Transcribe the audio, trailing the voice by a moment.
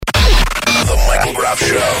Groff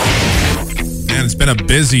Show. Man, it's been a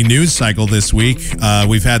busy news cycle this week.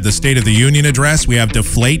 We've had the State of the Union address. We have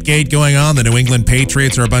Deflategate going on. The New England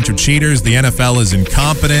Patriots are a bunch of cheaters. The NFL is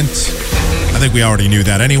incompetent. I think we already knew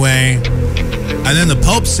that anyway. And then the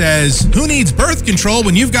Pope says, who needs birth control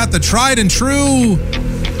when you've got the tried and true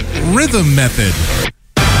rhythm method?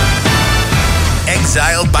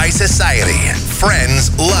 Exiled by society,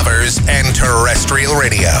 friends, lovers, and terrestrial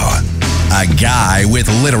radio. A guy with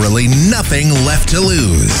literally nothing left to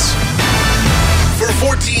lose. For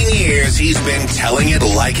 14 years, he's been telling it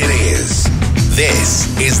like it is. This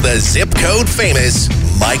is the zip code famous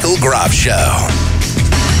Michael Groff Show.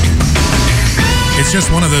 It's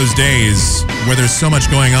just one of those days where there's so much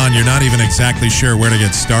going on, you're not even exactly sure where to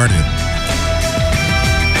get started.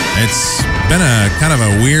 It's been a kind of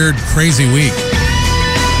a weird, crazy week.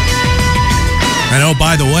 And oh,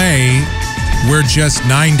 by the way, we're just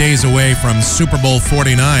 9 days away from Super Bowl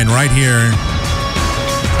 49 right here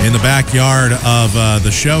in the backyard of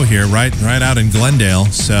the show here, right out in Glendale.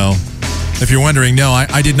 So if you're wondering, no,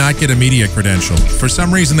 I did not get a media credential. For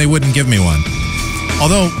some reason, they wouldn't give me one.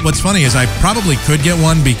 Although, what's funny is I probably could get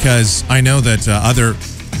one because I know that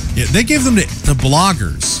they give them to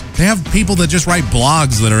bloggers. They have people that just write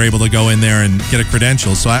blogs that are able to go in there and get a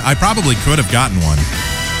credential. So I probably could have gotten one.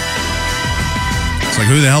 It's like,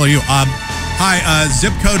 who the hell are you? Hi,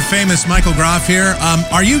 zip code famous Michael Groff here.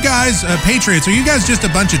 Are you guys Patriots? Are you guys just a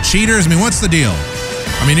bunch of cheaters? I mean, what's the deal?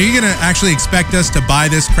 I mean, are you going to actually expect us to buy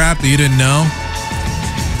this crap that you didn't know?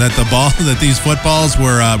 That these footballs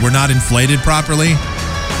were not inflated properly?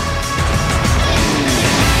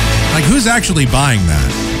 Like, who's actually buying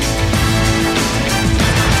that?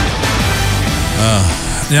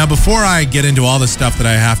 Now, before I get into all the stuff that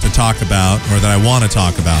I have to talk about, or that I want to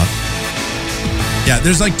talk about, yeah,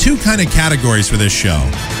 there's like two kind of categories for this show.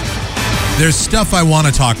 There's stuff I want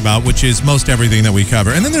to talk about, which is most everything that we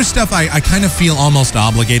cover. And then there's stuff I kind of feel almost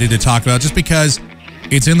obligated to talk about just because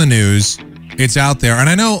it's in the news, it's out there. And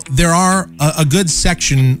I know there are a good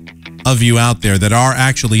section of you out there that are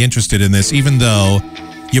actually interested in this, even though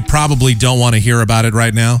you probably don't want to hear about it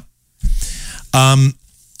right now.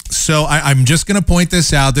 So I'm just going to point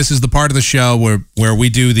this out. This is the part of the show where we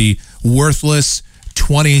do the worthless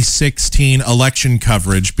 2016 election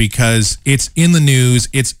coverage because it's in the news.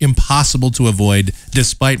 It's impossible to avoid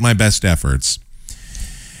despite my best efforts.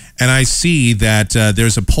 And I see that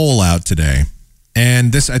there's a poll out today.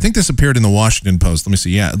 And I think this appeared in the Washington Post. Let me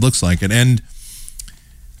see. Yeah, it looks like it. And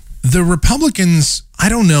the Republicans, I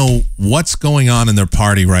don't know what's going on in their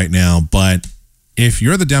party right now, but if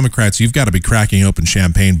you're the Democrats, you've got to be cracking open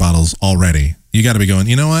champagne bottles already. You got to be going,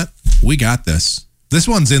 you know what? We got this. This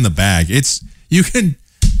one's in the bag. You can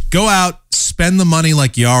go out, spend the money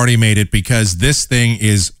like you already made it because this thing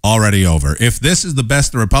is already over. If this is the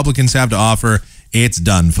best the Republicans have to offer, it's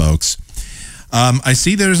done, folks. I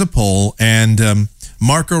see there's a poll, and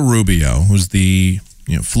Marco Rubio, who's the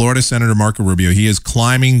Florida Senator Marco Rubio, he is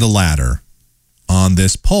climbing the ladder on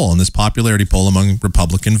this poll, on this popularity poll among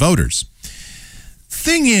Republican voters.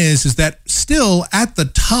 Thing is that still at the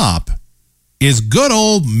top is good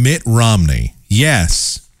old Mitt Romney.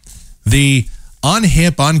 Yes, the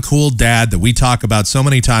unhip, uncool dad that we talk about so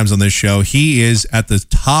many times on this show. He is at the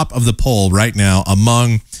top of the poll right now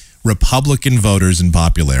among Republican voters in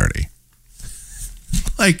popularity.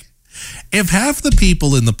 Like, if half the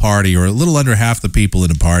people in the party, or a little under half the people in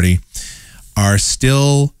the party, are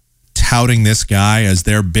still touting this guy as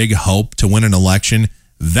their big hope to win an election,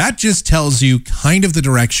 that just tells you kind of the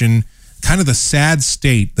direction, kind of the sad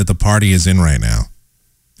state that the party is in right now.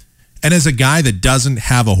 And as a guy that doesn't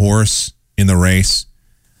have a horse in the race,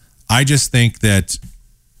 I just think that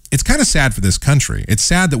it's kind of sad for this country. It's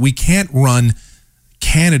sad that we can't run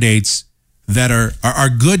candidates that are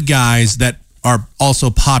good guys that are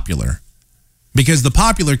also popular. Because the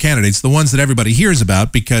popular candidates, the ones that everybody hears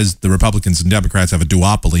about, because the Republicans and Democrats have a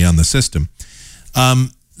duopoly on the system,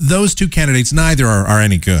 those two candidates, neither are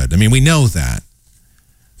any good. I mean, we know that.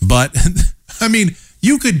 But, I mean,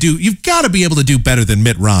 you've got to be able to do better than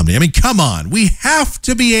Mitt Romney. I mean, come on. We have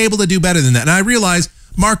to be able to do better than that. And I realize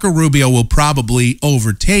Marco Rubio will probably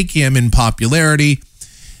overtake him in popularity,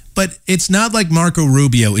 but it's not like Marco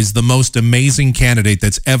Rubio is the most amazing candidate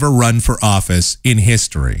that's ever run for office in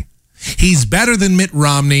history. He's better than Mitt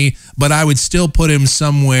Romney, but I would still put him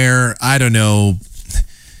somewhere, I don't know,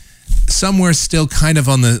 somewhere still kind of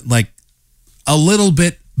on the, like, a little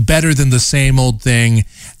bit better than the same old thing,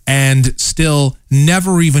 and still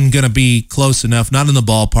never even going to be close enough, not in the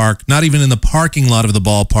ballpark, not even in the parking lot of the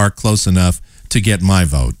ballpark close enough to get my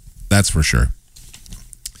vote. That's for sure.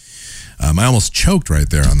 I almost choked right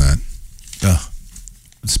there on that. Ugh.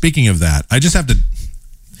 speaking of that, I just have to,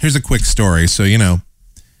 here's a quick story. So,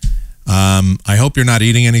 I hope you're not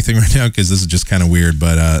eating anything right now because this is just kind of weird.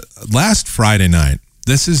 But last Friday night,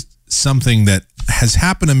 this is something that has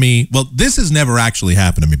happened to me. Well, this has never actually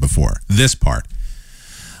happened to me before, this part.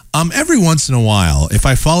 Every once in a while, if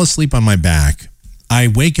I fall asleep on my back, I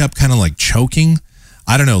wake up kind of like choking.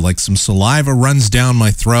 I don't know, like some saliva runs down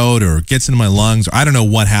my throat or gets into my lungs. Or I don't know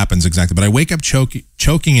what happens exactly, but I wake up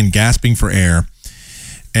choking and gasping for air.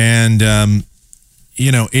 And,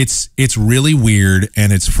 it's really weird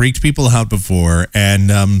and it's freaked people out before. And,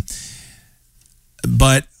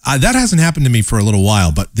 but that hasn't happened to me for a little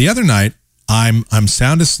while. But the other night, I'm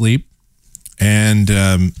sound asleep and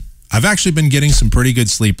I've actually been getting some pretty good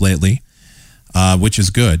sleep lately, which is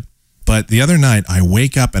good. But the other night, I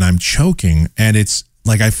wake up and I'm choking and it's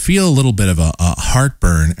like I feel a little bit of a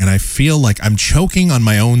heartburn and I feel like I'm choking on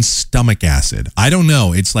my own stomach acid. I don't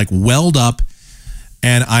know. It's like welled up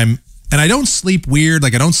and I don't sleep weird.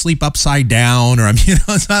 Like I don't sleep upside down or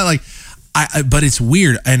it's not like, but it's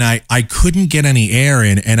weird. And I couldn't get any air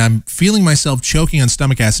in and I'm feeling myself choking on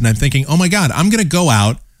stomach acid and I'm thinking, oh my God, I'm going to go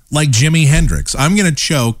out like Jimi Hendrix. I'm going to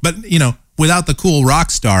choke, but without the cool rock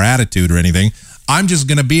star attitude or anything. I'm just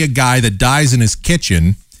going to be a guy that dies in his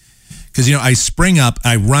kitchen because, I spring up,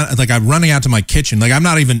 I'm running out to my kitchen. Like I'm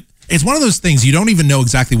not even, it's one of those things you don't even know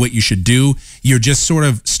exactly what you should do. You're just sort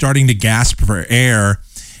of starting to gasp for air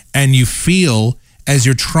and you feel as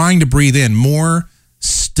you're trying to breathe in, more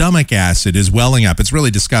stomach acid is welling up. It's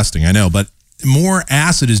really disgusting, I know, but more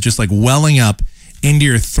acid is just like welling up into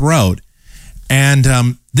your throat. And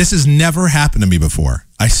this has never happened to me before.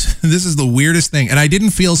 This is the weirdest thing. And I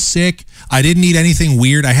didn't feel sick. I didn't eat anything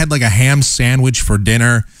weird. I had like a ham sandwich for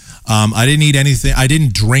dinner. I didn't eat anything. I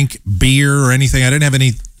didn't drink beer or anything. I didn't have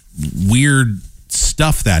any weird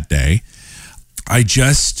stuff that day.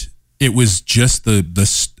 It was just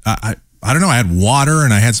I don't know. I had water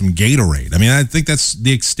and I had some Gatorade. I mean, I think that's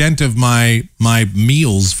the extent of my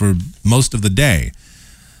meals for most of the day.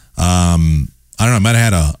 I don't know. I might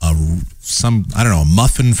have had a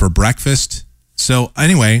muffin for breakfast. So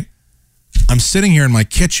anyway, I'm sitting here in my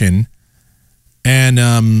kitchen and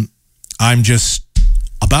I'm just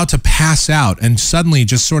about to pass out and suddenly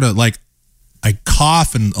just sort of like I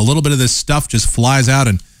cough and a little bit of this stuff just flies out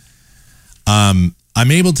and I'm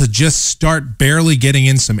able to just start barely getting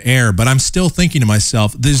in some air, but I'm still thinking to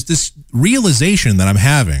myself, there's this realization that I'm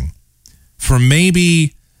having for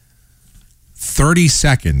maybe 30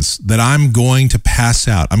 seconds that I'm going to pass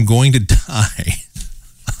out. I'm going to die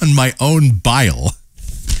on my own bile.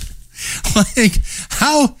 Like,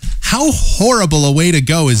 how horrible a way to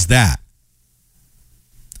go is that?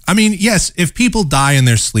 I mean, yes, if people die in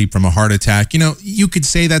their sleep from a heart attack, you could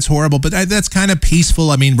say that's horrible, but that's kind of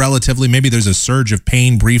peaceful. I mean, relatively, maybe there's a surge of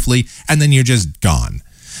pain briefly, and then you're just gone.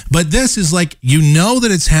 But this is like, that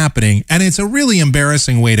it's happening, and it's a really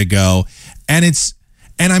embarrassing way to go. And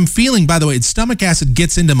I'm feeling, by the way, stomach acid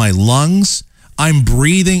gets into my lungs. I'm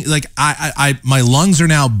breathing, like my lungs are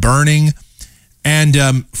now burning.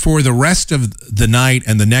 And for the rest of the night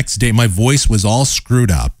and the next day, my voice was all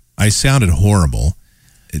screwed up. I sounded horrible.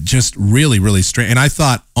 Just really, really strange. And I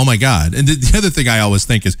thought, oh my God. And the other thing I always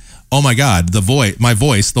think is, oh my God, my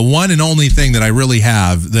voice, the one and only thing that I really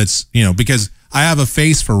have that's, because I have a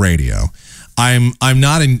face for radio. I'm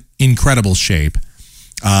not in incredible shape.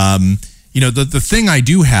 The thing I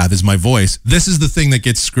do have is my voice. This is the thing that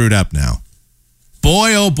gets screwed up now.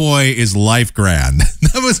 Boy, oh boy, is life grand.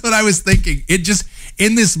 That was what I was thinking. It just,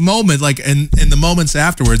 in this moment, like in the moments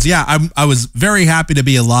afterwards, I was very happy to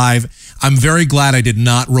be alive. I'm very glad I did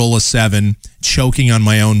not roll a 7, choking on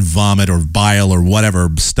my own vomit or bile or whatever,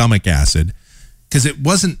 stomach acid. Because it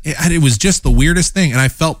was just the weirdest thing. And I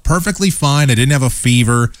felt perfectly fine. I didn't have a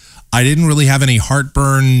fever. I didn't really have any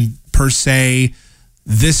heartburn per se.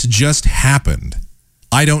 This just happened.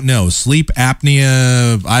 I don't know. Sleep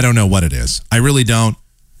apnea, I don't know what it is. I really don't.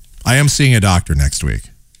 I am seeing a doctor next week.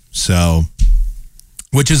 So,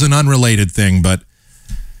 which is an unrelated thing, but,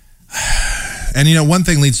 and one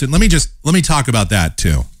thing leads to, let me talk about that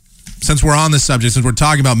too. Since we're on this subject, since we're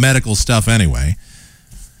talking about medical stuff anyway.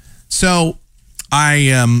 So,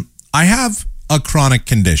 I have a chronic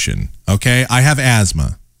condition, okay? I have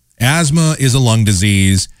asthma. Asthma is a lung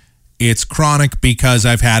disease. It's chronic because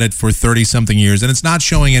I've had it for 30-something years, and it's not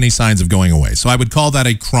showing any signs of going away. So I would call that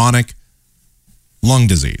a chronic lung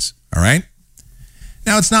disease, all right?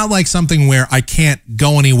 Now, it's not like something where I can't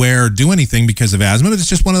go anywhere or do anything because of asthma. It's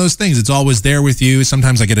just one of those things. It's always there with you.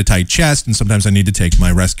 Sometimes I get a tight chest, and sometimes I need to take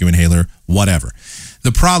my rescue inhaler, whatever.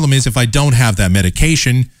 The problem is if I don't have that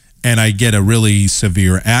medication, and I get a really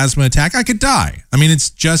severe asthma attack, I could die. I mean, it's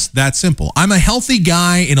just that simple. I'm a healthy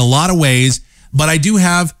guy in a lot of ways, but I do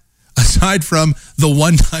have, aside from the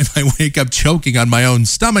one time I wake up choking on my own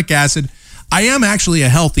stomach acid, I am actually a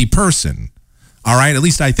healthy person. All right, at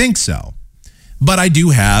least I think so. But I do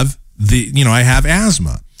have I have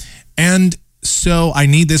asthma. And so I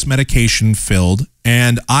need this medication filled,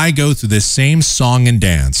 and I go through this same song and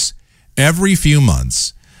dance every few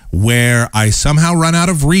months where I somehow run out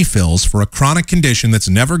of refills for a chronic condition that's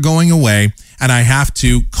never going away, and I have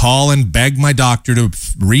to call and beg my doctor to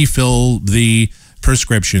refill the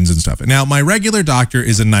prescriptions and stuff. Now, my regular doctor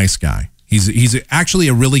is a nice guy. He's actually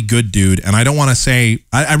a really good dude, and I don't want to say,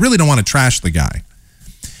 I really don't want to trash the guy.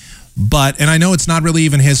 And I know it's not really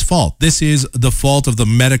even his fault. This is the fault of the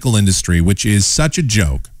medical industry, which is such a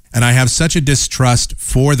joke. And I have such a distrust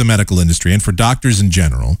for the medical industry and for doctors in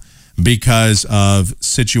general because of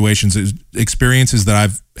experiences that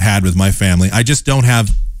I've had with my family.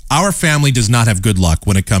 Our family does not have good luck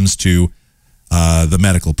when it comes to the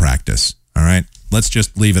medical practice. All right? Let's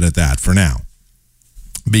just leave it at that for now.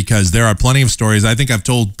 Because there are plenty of stories. I think I've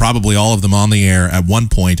told probably all of them on the air at one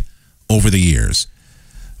point over the years.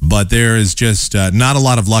 But there is just not a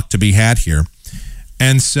lot of luck to be had here.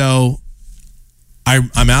 And so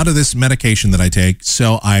I'm out of this medication that I take.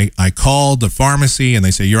 So I called the pharmacy and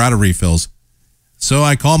they say, you're out of refills. So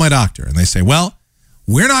I call my doctor and they say, well,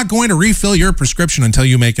 we're not going to refill your prescription until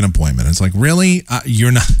you make an appointment. It's like, really?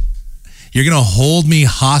 You're going to hold me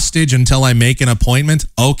hostage until I make an appointment?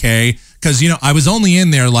 Okay. Because, I was only in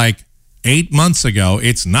there like 8 months ago.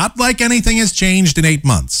 It's not like anything has changed in 8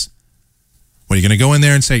 months. What, are you going to go in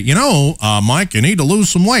there and say, Mike, you need to lose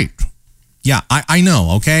some weight? Yeah, I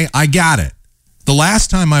know, okay? I got it. The last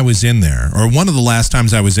time I was in there, or one of the last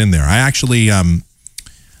times I was in there, I actually,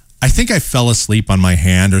 I think I fell asleep on my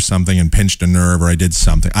hand or something and pinched a nerve, or I did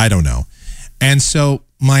something. I don't know. And so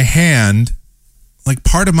my hand, like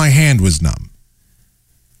part of my hand was numb.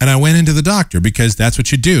 And I went into the doctor because that's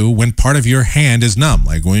what you do when part of your hand is numb.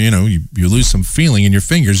 Like when, you lose some feeling in your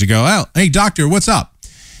fingers, you go, oh, hey, doctor, what's up?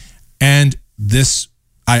 And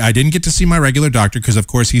I didn't get to see my regular doctor because, of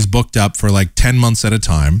course, he's booked up for like 10 months at a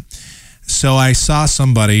time. So I saw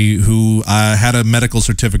somebody who had a medical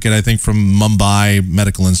certificate, I think, from Mumbai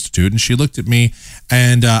Medical Institute. And she looked at me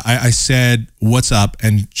and I said, what's up?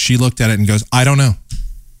 And she looked at it and goes, I don't know.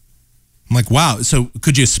 I'm like, wow. So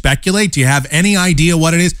could you speculate? Do you have any idea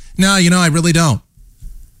what it is? No, I really don't.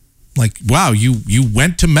 Like, wow, you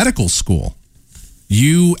went to medical school.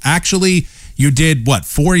 You did,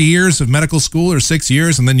 4 years of medical school or 6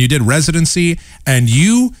 years, and then you did residency, and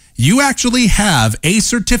you actually have a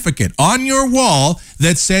certificate on your wall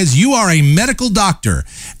that says you are a medical doctor,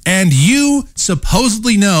 and you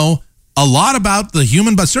supposedly know a lot about the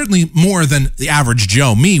human, but certainly more than the average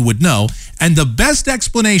Joe, me, would know, and the best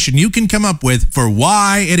explanation you can come up with for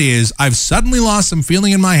why it is I've suddenly lost some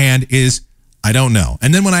feeling in my hand is, I don't know.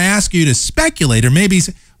 And then when I ask you to speculate or maybe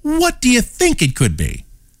say, what do you think it could be?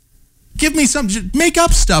 Give me some, make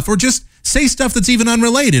up stuff or just say stuff that's even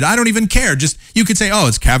unrelated. I don't even care. Just, you could say, oh,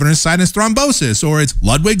 it's cavernous sinus thrombosis, or it's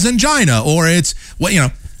Ludwig's angina, or it's,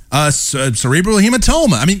 cerebral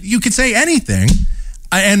hematoma. I mean, you could say anything,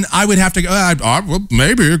 and I would have to go, well,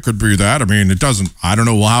 maybe it could be that. I mean, I don't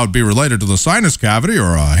know how it'd be related to the sinus cavity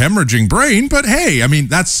or a hemorrhaging brain, but hey, I mean,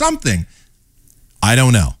 that's something. I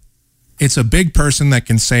don't know. It's a big person that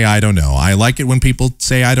can say, I don't know. I like it when people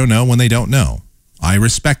say, I don't know, when they don't know. I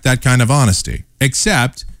respect that kind of honesty,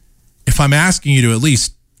 except if I'm asking you to at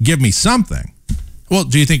least give me something. Well,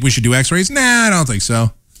 do you think we should do x-rays? Nah, I don't think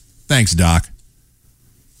so. Thanks, Doc.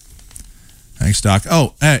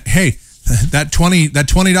 Oh, hey, that $20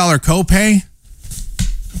 copay?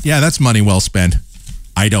 Yeah, that's money well spent.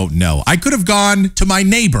 I don't know. I could have gone to my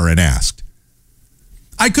neighbor and asked.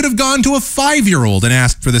 I could have gone to a 5-year-old and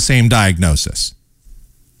asked for the same diagnosis.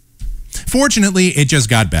 Fortunately, it just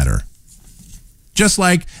got better. Just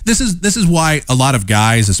like, this is why a lot of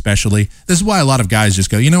guys just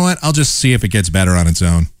go, you know what, I'll just see if it gets better on its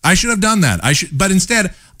own. I should have done that. But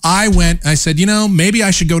instead, I said, maybe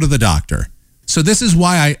I should go to the doctor. So this is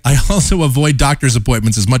why I also avoid doctor's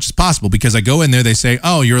appointments as much as possible, because I go in there, they say,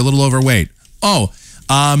 oh, you're a little overweight. Oh,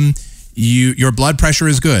 your blood pressure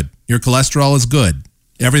is good. Your cholesterol is good.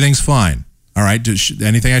 Everything's fine. All right,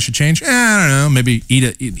 anything I should change? I don't know, maybe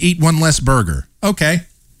eat one less burger. Okay,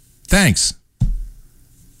 thanks.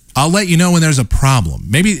 I'll let you know when there's a problem.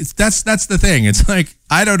 Maybe that's the thing. It's like,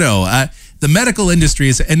 I don't know. The medical industry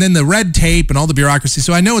is, and then the red tape and all the bureaucracy.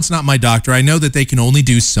 So I know it's not my doctor. I know that they can only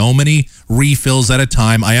do so many refills at a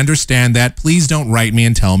time. I understand that. Please don't write me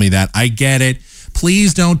and tell me that. I get it.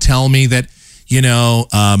 Please don't tell me that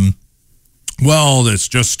well, it's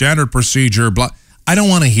just standard procedure, blah. I don't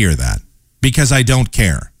want to hear that because I don't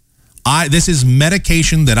care. This is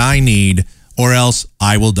medication that I need or else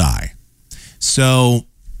I will die. So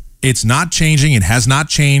it's not changing. It has not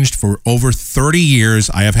changed for over 30 years.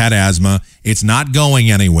 I have had asthma. It's not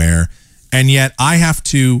going anywhere. And yet I have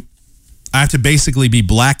to basically be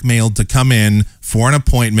blackmailed to come in for an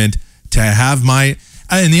appointment to have my...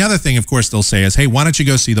 And the other thing, of course, they'll say is, hey, why don't you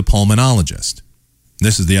go see the pulmonologist?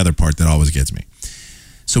 This is the other part that always gets me.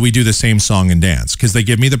 So we do the same song and dance because they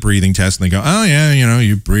give me the breathing test and they go, oh, yeah,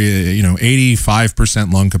 you breathe,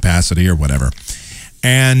 85% lung capacity or whatever.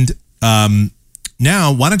 And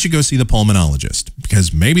now, why don't you go see the pulmonologist?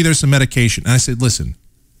 Because maybe there's some medication. And I said, listen,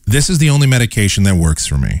 this is the only medication that works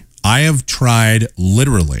for me. I have tried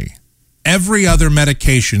literally every other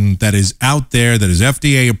medication that is out there that is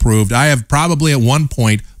FDA approved. I have probably at one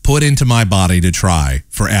point put into my body to try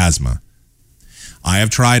for asthma. I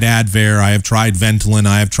have tried Advair. I have tried Ventolin.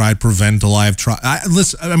 I have tried Preventil. I have tried...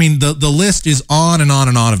 the list is on and on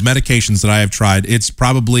and on of medications that I have tried. It's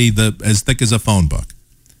probably as thick as a phone book.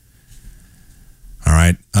 All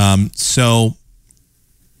right. So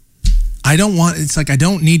I don't want... It's like I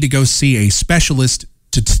don't need to go see a specialist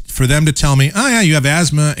for them to tell me, oh, yeah, you have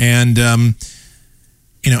asthma, and, and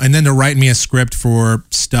then to write me a script for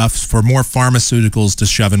stuff, for more pharmaceuticals to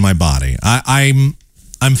shove in my body.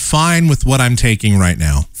 I'm fine with what I'm taking right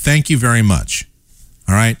now. Thank you very much.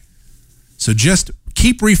 All right? So just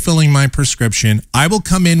keep refilling my prescription. I will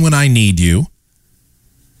come in when I need you.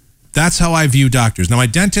 That's how I view doctors. Now, my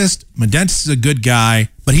dentist is a good guy,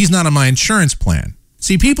 but he's not on my insurance plan.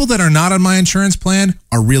 See, people that are not on my insurance plan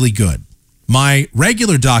are really good. My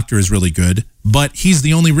regular doctor is really good, but he's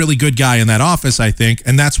the only really good guy in that office, I think,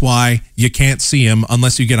 and that's why you can't see him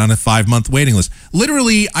unless you get on a 5-month waiting list.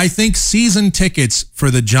 Literally, I think season tickets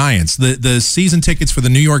for the Giants, the season tickets for the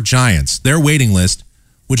New York Giants, their waiting list,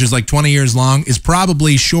 which is like 20 years long, is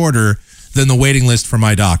probably shorter than the waiting list for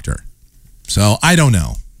my doctor. So, I don't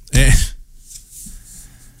know.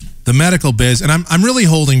 The medical biz, and I'm really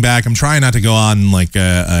holding back. I'm trying not to go on like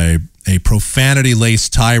a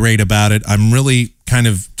profanity-laced tirade about it. I'm really kind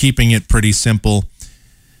of keeping it pretty simple.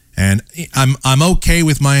 And I'm okay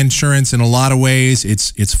with my insurance in a lot of ways.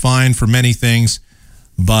 It's fine for many things.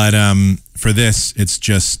 But for this, it's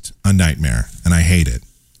just a nightmare. And I hate it.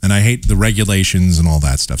 And I hate the regulations and all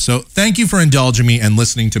that stuff. So thank you for indulging me and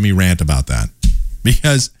listening to me rant about that.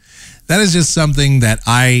 Because that is just something that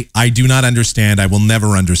I do not understand. I will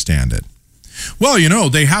never understand it. Well,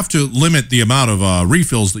 they have to limit the amount of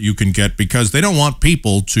refills that you can get because they don't want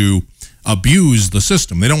people to abuse the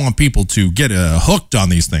system. They don't want people to get hooked on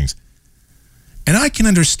these things. And I can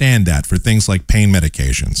understand that for things like pain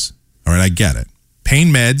medications. All right, I get it. Pain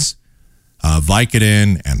meds,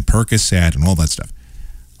 Vicodin and Percocet and all that stuff.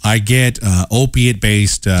 I get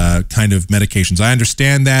opiate-based kind of medications. I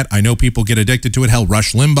understand that. I know people get addicted to it. Hell,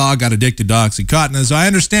 Rush Limbaugh got addicted to Oxycontin. So I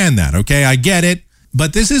understand that, okay? I get it.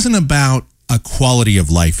 But this isn't about a quality of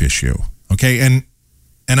life issue, okay? And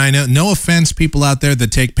I know, no offense, people out there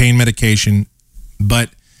that take pain medication, but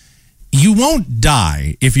you won't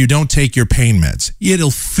die if you don't take your pain meds.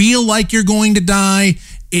 It'll feel like you're going to die.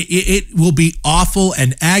 It will be awful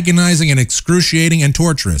and agonizing and excruciating and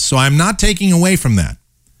torturous. So I'm not taking away from that.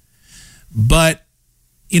 But,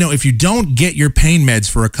 if you don't get your pain meds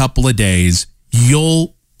for a couple of days,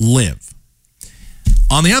 you'll live.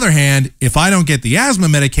 On the other hand, if I don't get the asthma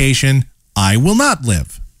medication, I will not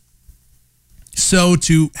live. So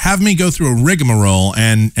to have me go through a rigmarole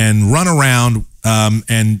and run around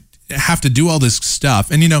and have to do all this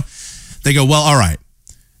stuff, and they go, well, all right.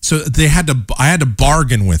 So I had to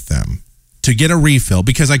bargain with them to get a refill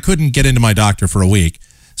because I couldn't get into my doctor for a week.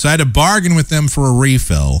 So I had to bargain with them for a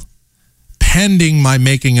refill pending my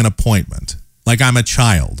making an appointment, like I'm a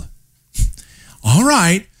child. All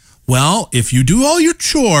right. Well, if you do all your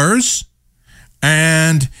chores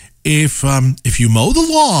and if you mow the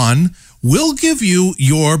lawn, we'll give you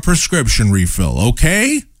your prescription refill,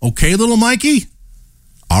 okay? Okay, little Mikey?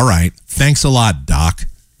 All right. Thanks a lot, Doc.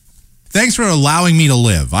 Thanks for allowing me to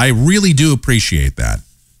live. I really do appreciate that.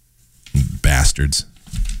 Bastards.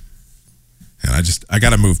 And I got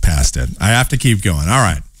to move past it. I have to keep going. All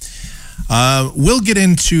right. We'll get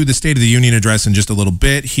into the State of the Union address in just a little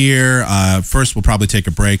bit here. First, we'll probably take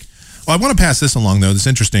a break. Well, I want to pass this along, though. This is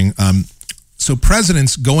interesting. So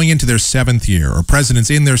presidents going into their 7th year, or presidents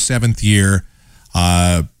in their 7th year,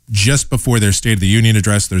 just before their State of the Union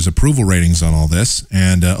address, there's approval ratings on all this.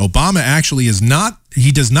 And Obama actually does not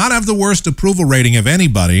have the worst approval rating of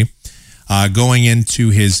anybody. going into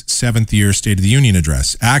his 7th year State of the Union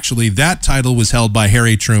address. Actually, that title was held by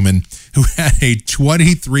Harry Truman, who had a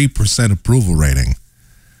 23% approval rating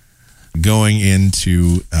going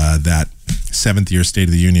into that 7th year State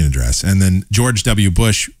of the Union address. And then George W.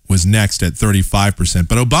 Bush was next at 35%.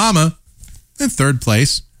 But Obama in third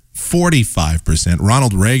place, 45%.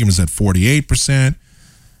 Ronald Reagan was at 48%.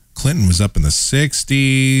 Clinton was up in the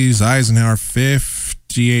 60s. Eisenhower,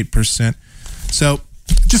 58%. So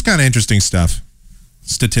just kind of interesting stuff.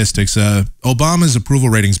 Statistics. Obama's approval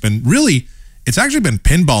rating's been really, it's actually been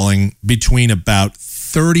pinballing between about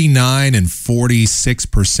 39 and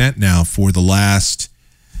 46% now for the last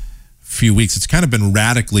few weeks. It's kind of been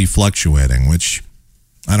radically fluctuating, which,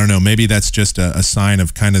 I don't know, maybe that's just a sign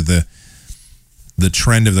of kind of the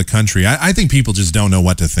trend of the country. I think people just don't know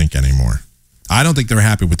what to think anymore. I don't think they're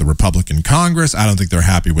happy with the Republican Congress. I don't think they're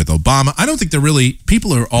happy with Obama. I don't think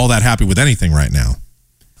people are all that happy with anything right now.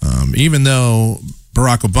 Even though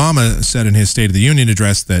Barack Obama said in his State of the Union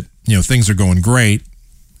address that, things are going great,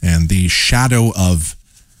 and the shadow of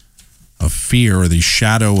fear, or the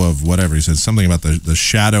shadow of whatever, he said something about the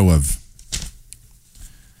shadow of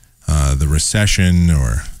the recession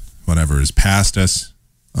or whatever is past us.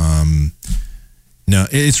 No,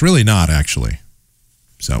 it's really not, actually.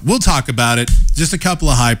 So we'll talk about it. Just a couple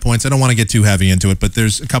of high points. I don't want to get too heavy into it, but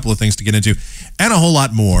there's a couple of things to get into and a whole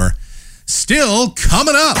lot more still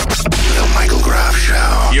coming up. The Michael Groff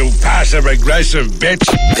Show. You passive-aggressive bitch.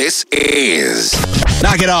 This is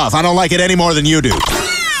Knock it off. I don't like it any more than you do.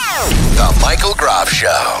 The Michael Groff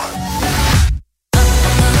Show.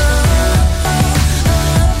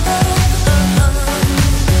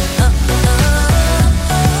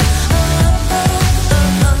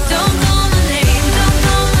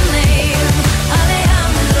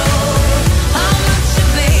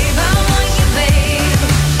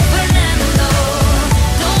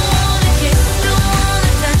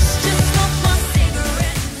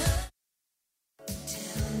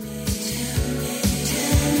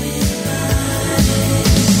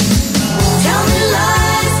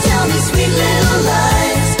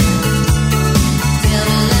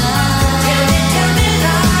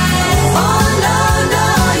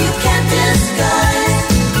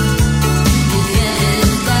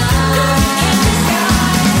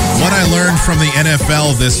 From the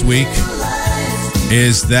NFL this week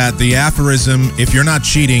is that the aphorism, if you're not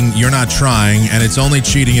cheating, you're not trying, and it's only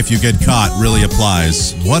cheating if you get caught, really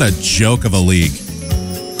applies. What a joke of a league.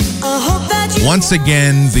 Once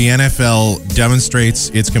again, the NFL demonstrates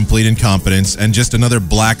its complete incompetence, and just another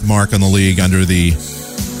black mark on the league under the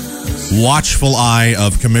watchful eye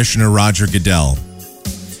of Commissioner Roger Goodell.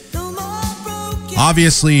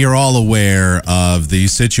 Obviously, you're all aware of the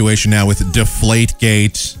situation now with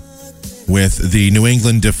Deflategate, with the New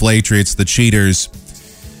England Deflatriots, the cheaters,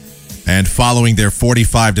 and following their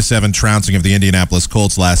 45-7 trouncing of the Indianapolis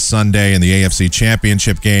Colts last Sunday in the AFC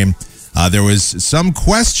Championship game, there was some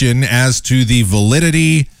question as to the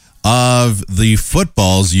validity of the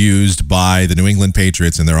footballs used by the New England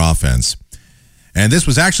Patriots in their offense. And this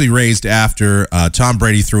was actually raised after Tom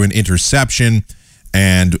Brady threw an interception,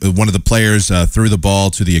 and one of the players threw the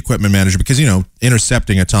ball to the equipment manager because,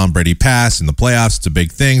 intercepting a Tom Brady pass in the playoffs, it's a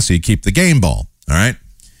big thing, so you keep the game ball, all right?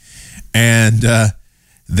 And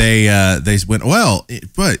they went, well,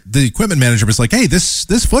 but the equipment manager was like, hey,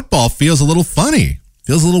 this football feels a little funny,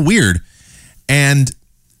 feels a little weird. And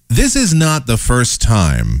this is not the first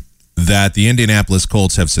time that the Indianapolis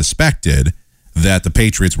Colts have suspected that the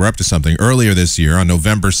Patriots were up to something. Earlier this year, on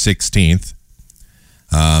November 16th,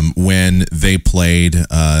 when they played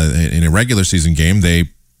in a regular season game, the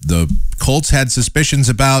Colts had suspicions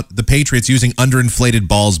about the Patriots using underinflated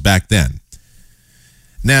balls back then.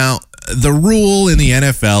 Now, the rule in the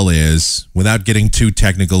NFL is, without getting too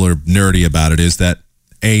technical or nerdy about it, is that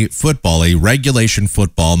a regulation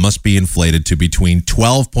football, must be inflated to between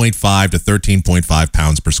 12.5 to 13.5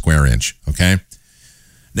 pounds per square inch, okay?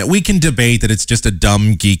 Now, we can debate that it's just a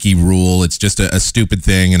dumb, geeky rule. It's just a stupid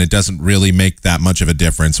thing, and it doesn't really make that much of a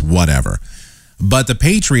difference, whatever. But the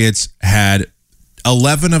Patriots had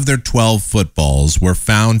 11 of their 12 footballs were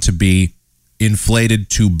found to be inflated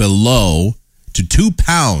to 2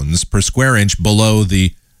 pounds per square inch below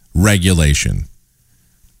the regulation.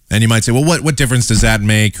 And you might say, well, what difference does that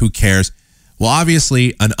make? Who cares? Well,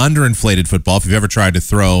 obviously, an underinflated football, if you've ever tried to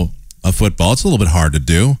throw a football, it's a little bit hard to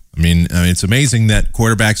do. I mean, it's amazing that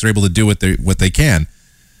quarterbacks are able to do what they can.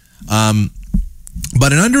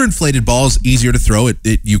 But an underinflated ball is easier to throw.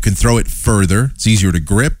 You can throw it further. It's easier to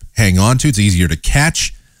grip, hang on to. It's easier to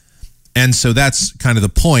catch. And so that's kind of the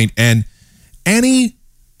point. And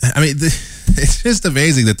It's just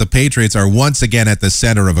amazing that the Patriots are once again at the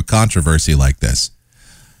center of a controversy like this.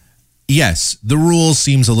 Yes, the rule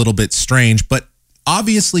seems a little bit strange, but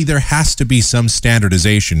obviously there has to be some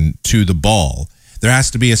standardization to the ball. There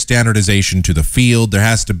has to be a standardization to the field. There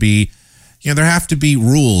has to be, there have to be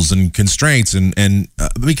rules and constraints, and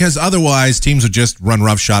because otherwise teams would just run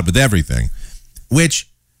roughshod with everything, which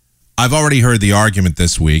I've already heard the argument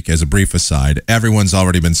this week. As a brief aside, everyone's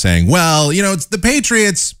already been saying, well, it's the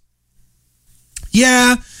Patriots.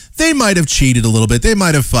 Yeah, they might have cheated a little bit. They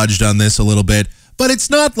might have fudged on this a little bit, but it's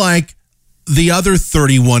not like the other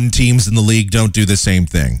 31 teams in the league don't do the same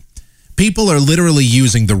thing. People are literally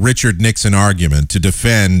using the Richard Nixon argument to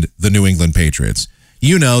defend the New England Patriots.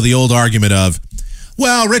 The old argument of,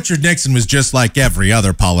 well, Richard Nixon was just like every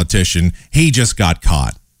other politician. He just got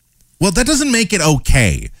caught. Well, that doesn't make it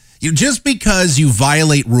okay. Just because you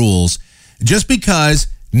violate rules, just because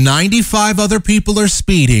 95 other people are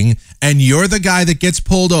speeding and you're the guy that gets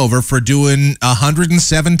pulled over for doing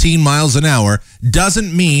 117 miles an hour,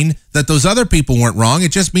 doesn't mean that those other people weren't wrong.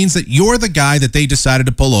 It just means that you're the guy that they decided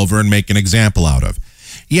to pull over and make an example out of.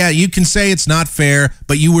 Yeah, you can say it's not fair,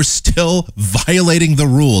 but you were still violating the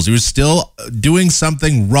rules. You were still doing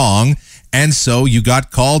something wrong, and so you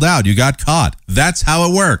got called out. You got caught. That's how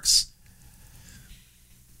it works.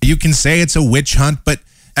 You can say it's a witch hunt, but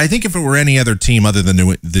I think if it were any other team other than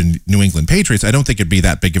the New England Patriots, I don't think it'd be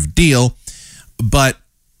that big of a deal. But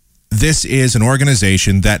this is an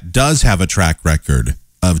organization that does have a track record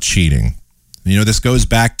of cheating. This goes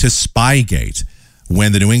back to Spygate,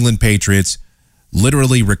 when the New England Patriots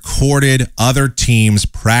literally recorded other teams'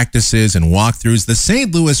 practices and walkthroughs. The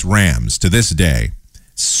St. Louis Rams, to this day,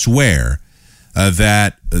 swear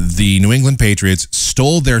that the New England Patriots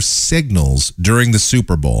stole their signals during the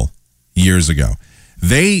Super Bowl years ago.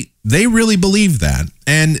 They really believe that,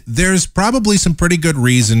 and there's probably some pretty good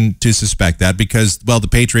reason to suspect that because, well, the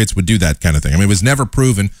Patriots would do that kind of thing. I mean, it was never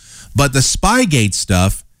proven, but the Spygate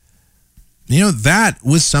stuff, that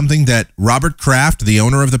was something that Robert Kraft, the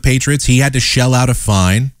owner of the Patriots, he had to shell out a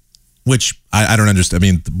fine, which I don't understand. I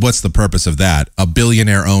mean, what's the purpose of that? A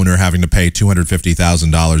billionaire owner having to pay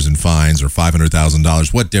 $250,000 in fines or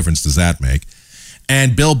 $500,000. What difference does that make?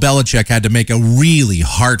 And Bill Belichick had to make a really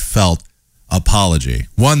heartfelt apology,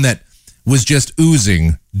 one that was just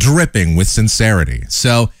oozing, dripping with sincerity.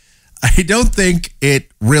 So I don't think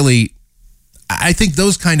it really, I think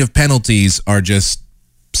those kind of penalties are just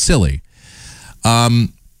silly.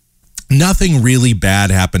 Nothing really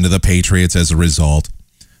bad happened to the Patriots as a result.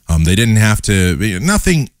 They didn't have to,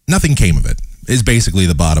 nothing came of it, is basically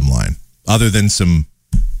the bottom line, other than some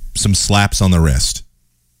slaps on the wrist.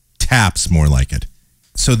 Taps, more like it.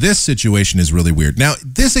 So this situation is really weird. Now,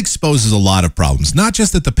 this exposes a lot of problems. Not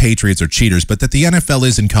just that the Patriots are cheaters, but that the NFL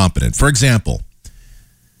is incompetent. For example,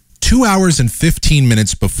 2 hours and 15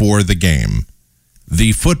 minutes before the game,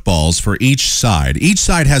 the footballs for each side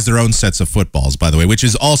has their own sets of footballs, by the way, which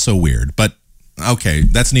is also weird. But, okay,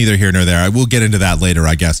 that's neither here nor there. I will get into that later,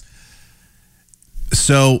 I guess.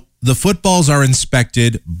 So the footballs are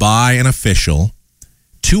inspected by an official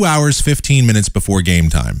 2 hours, 15 minutes before game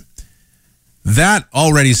time. That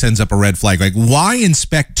already sends up a red flag. Like, why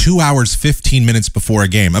inspect 2 hours, 15 minutes before a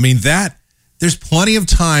game? I mean, there's plenty of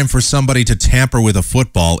time for somebody to tamper with a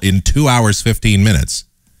football in 2 hours, 15 minutes.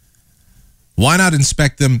 Why not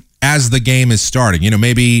inspect them as the game is starting?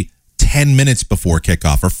 Maybe 10 minutes before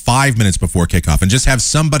kickoff or 5 minutes before kickoff, and just have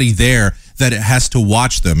somebody there that has to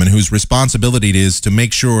watch them and whose responsibility it is to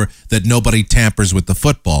make sure that nobody tampers with the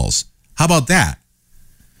footballs. How about that?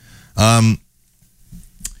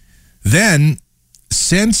 Then,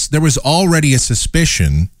 since there was already a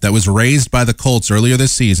suspicion that was raised by the Colts earlier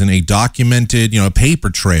this season, a documented, a paper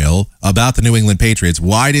trail about the New England Patriots,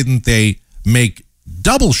 why didn't they make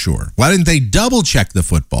double sure? Why didn't they double check the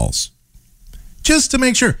footballs? Just to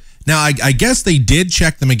make sure. Now, I guess they did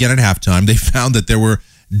check them again at halftime. They found that there were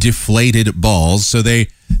deflated balls, so they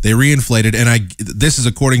reinflated. And this is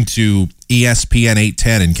according to ESPN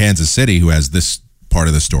 810 in Kansas City, who has this part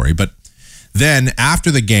of the story. But then,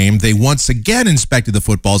 after the game, they once again inspected the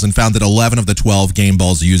footballs and found that 11 of the 12 game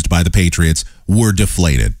balls used by the Patriots were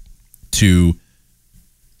deflated to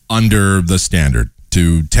under the standard,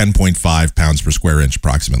 to 10.5 pounds per square inch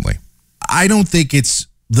approximately. I don't think it's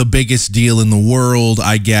the biggest deal in the world,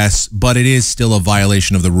 I guess, but it is still a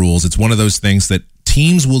violation of the rules. It's one of those things that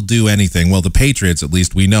teams will do anything. Well, the Patriots, at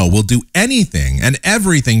least we know, will do anything and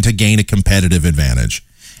everything to gain a competitive advantage.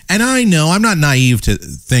 And I know, I'm not naive to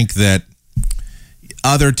think that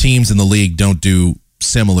other teams in the league don't do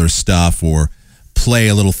similar stuff or play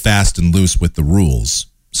a little fast and loose with the rules.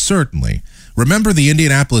 Certainly. Remember the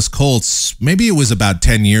Indianapolis Colts, maybe it was about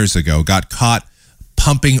 10 years ago, got caught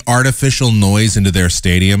pumping artificial noise into their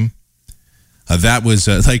stadium. That was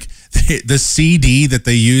like the CD that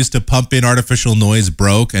they used to pump in artificial noise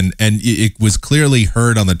broke, and it was clearly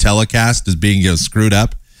heard on the telecast as being screwed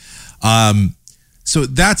up. So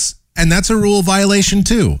that's a rule violation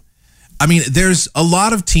too. I mean, there's a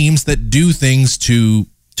lot of teams that do things to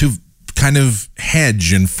kind of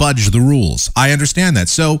hedge and fudge the rules. I understand that.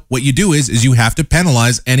 So what you do is you have to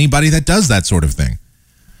penalize anybody that does that sort of thing.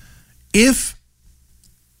 If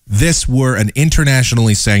this were an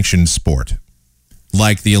internationally sanctioned sport,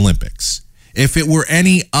 like the Olympics, if it were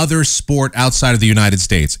any other sport outside of the United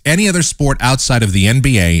States, any other sport outside of the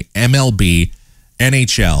NBA, MLB,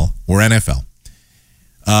 NHL, or NFL,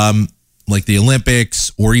 like the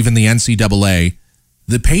Olympics or even the NCAA,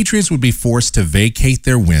 the Patriots would be forced to vacate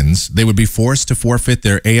their wins. They would be forced to forfeit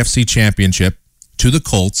their AFC championship to the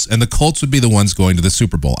Colts, and the Colts would be the ones going to the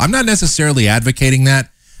Super Bowl. I'm not necessarily advocating that.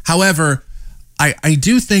 However, I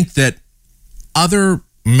do think that other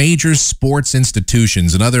major sports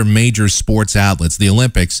institutions and other major sports outlets, the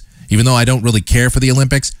Olympics, even though I don't really care for the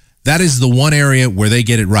Olympics, that is the one area where they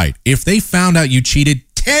get it right. If they found out you cheated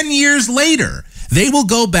 10 years later, they will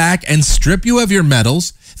go back and strip you of your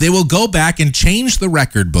medals. They will go back and change the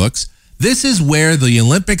record books. This is where the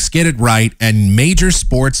Olympics get it right, and major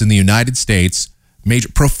sports in the United States, major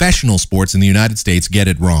professional sports in the United States, get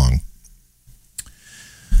it wrong.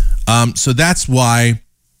 So that's why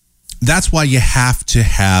you have to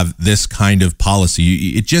have this kind of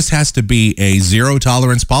policy. It just has to be a zero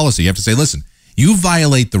tolerance policy. You have to say, listen, you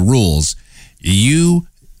violate the rules, you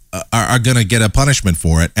are going to get a punishment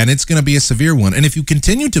for it, and it's going to be a severe one. And if you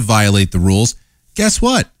continue to violate the rules, guess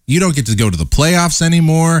what? You don't get to go to the playoffs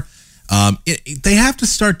anymore. They have to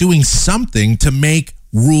start doing something to make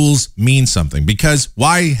rules mean something, because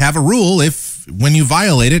why have a rule if when you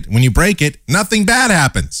violate it, when you break it, nothing bad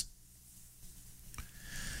happens?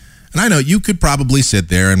 And I know you could probably sit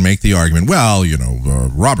there and make the argument, well,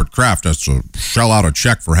 Robert Kraft has to shell out a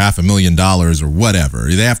check for $500,000 or whatever.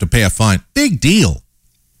 They have to pay a fine. Big deal.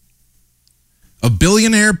 A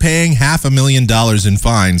billionaire paying $500,000 in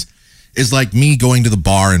fines is like me going to the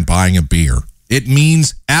bar and buying a beer. It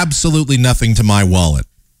means absolutely nothing to my wallet.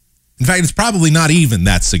 In fact, it's probably not even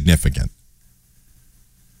that significant.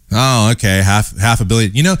 Oh, okay, half a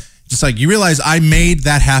billion. Just like you realize I made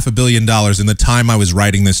that $500 million in the time I was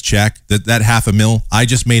writing this check, that $500,000, I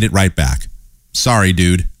just made it right back. Sorry,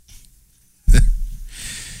 dude.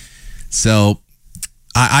 So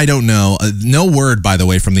I don't know. No word, by the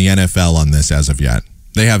way, from the NFL on this as of yet.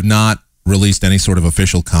 They have not released any sort of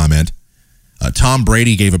official comment. Tom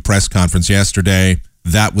Brady gave a press conference yesterday.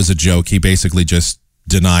 That was a joke. He basically just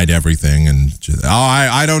denied everything. And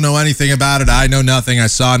I don't know anything about it. I know nothing. I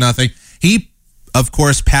saw nothing. He, of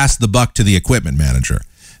course, passed the buck to the equipment manager.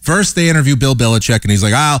 First, they interview Bill Belichick, and he's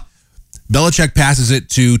like, Belichick passes it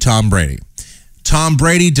to Tom Brady. Tom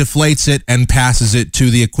Brady deflates it and passes it to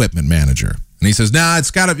the equipment manager. And he says,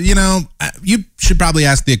 it's got to, you should probably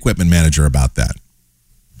ask the equipment manager about that.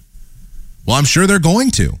 Well, I'm sure they're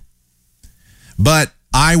going to. But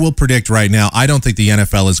I will predict right now, I don't think the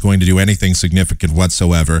NFL is going to do anything significant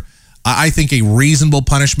whatsoever. I think a reasonable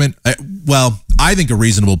punishment, I think a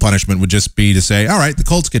reasonable punishment would just be to say, all right, the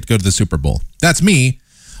Colts get to go to the Super Bowl. That's me.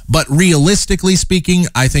 But realistically speaking,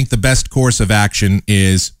 I think the best course of action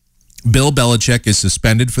is Bill Belichick is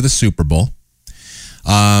suspended for the Super Bowl.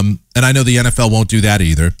 And I know the NFL won't do that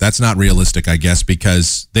either. That's not realistic, I guess,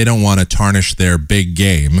 because they don't want to tarnish their big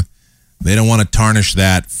game. They don't want to tarnish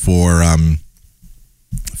that for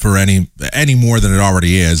any more than it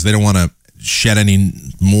already is. They don't want to shed any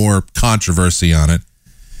more controversy on it.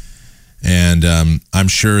 And I'm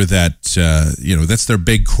sure that, that's their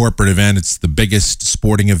big corporate event. It's the biggest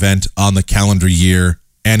sporting event on the calendar year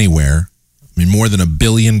anywhere. I mean, more than 1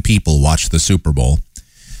 billion people watch the Super Bowl.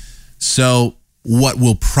 So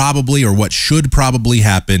what should probably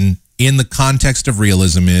happen in the context of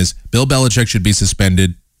realism is Bill Belichick should be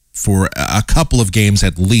suspended for a couple of games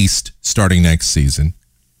at least starting next season.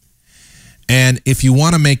 And if you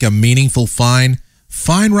want to make a meaningful fine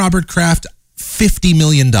Robert Kraft $50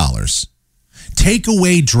 million. Take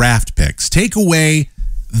away draft picks. Take away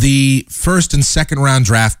the first and second round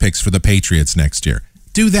draft picks for the Patriots next year.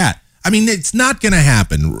 Do that. I mean, it's not going to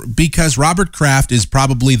happen because Robert Kraft is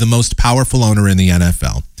probably the most powerful owner in the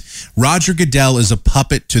NFL. Roger Goodell is a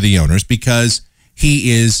puppet to the owners because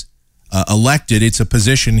he is elected. It's a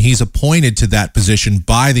position. He's appointed to that position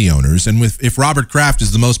by the owners. And if Robert Kraft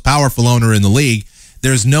is the most powerful owner in the league,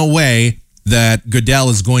 there's no way that Goodell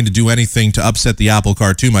is going to do anything to upset the apple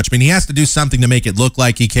cart too much. I mean, he has to do something to make it look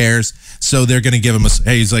like he cares. So they're going to give him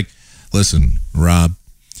hey, he's like, listen, Rob,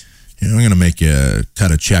 I'm going to make you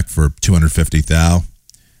cut a check for $250,000.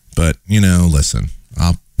 But, listen,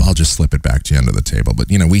 I'll just slip it back to you under the table. But,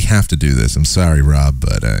 we have to do this. I'm sorry, Rob,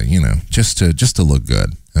 but, just to look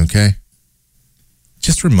good, okay?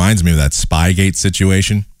 Just reminds me of that Spygate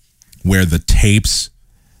situation where the tapes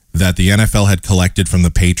that the NFL had collected from the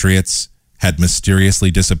Patriots had mysteriously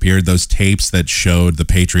disappeared. Those tapes that showed the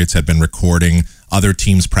Patriots had been recording other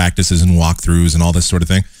teams' practices and walkthroughs and all this sort of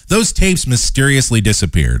thing. Those tapes mysteriously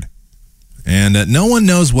disappeared. And no one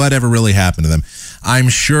knows what ever really happened to them. I'm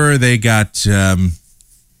sure they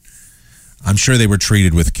were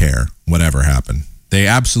treated with care, whatever happened. They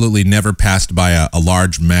absolutely never passed by a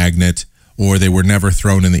large magnet, or they were never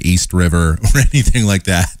thrown in the East River or anything like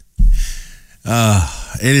that.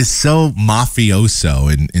 It is so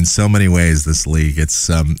mafioso in so many ways, this league. It's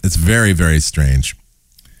very, very strange.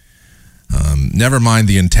 Never mind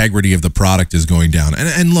the integrity of the product is going down.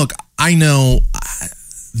 And look, I know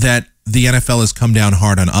that the NFL has come down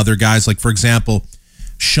hard on other guys. Like, for example,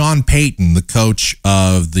 Sean Payton, the coach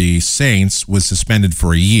of the Saints, was suspended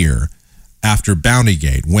for a year after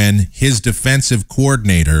Bountygate when his defensive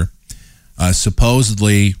coordinator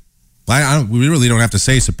supposedly, we really don't have to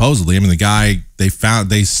say supposedly. I mean, the guy, they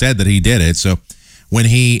said that he did it. So when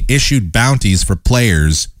he issued bounties for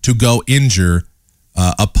players to go injure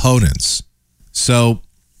opponents. So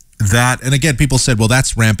that, and again, people said, well,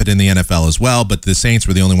 that's rampant in the NFL as well, but the Saints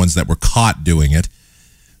were the only ones that were caught doing it.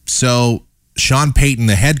 So Sean Payton,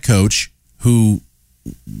 the head coach, who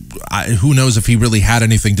knows if he really had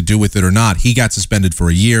anything to do with it or not, he got suspended for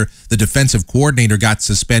a year. The defensive coordinator got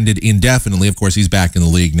suspended indefinitely. Of course, he's back in the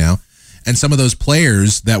league now. And some of those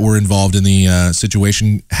players that were involved in the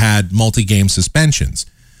situation had multi-game suspensions.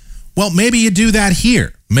 Well, maybe you do that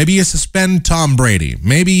here. Maybe you suspend Tom Brady.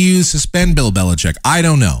 Maybe you suspend Bill Belichick. I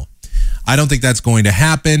don't know. I don't think that's going to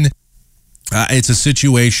happen. It's a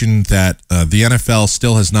situation that the NFL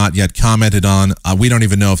still has not yet commented on. We don't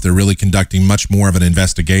even know if they're really conducting much more of an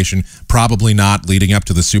investigation. Probably not leading up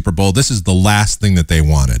to the Super Bowl. This is the last thing that they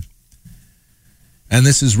wanted. And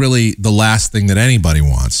this is really the last thing that anybody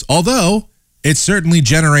wants. Although, it certainly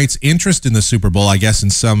generates interest in the Super Bowl, I guess, in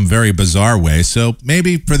some very bizarre way. So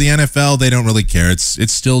maybe for the NFL, they don't really care.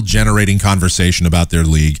 It's still generating conversation about their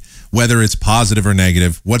league, whether it's positive or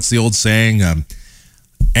negative. What's the old saying?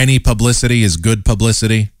 Any publicity is good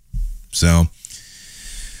publicity. So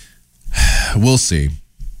we'll see.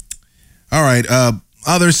 All right.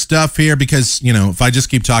 Other stuff here, because, if I just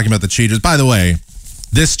keep talking about the Cheaters, by the way,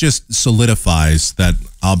 this just solidifies that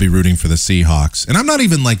I'll be rooting for the Seahawks. And I'm not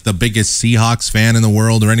even like the biggest Seahawks fan in the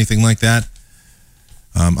world or anything like that.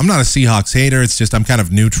 I'm not a Seahawks hater. It's just I'm kind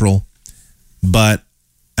of neutral. And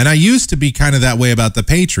I used to be kind of that way about the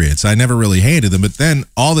Patriots. I never really hated them. But then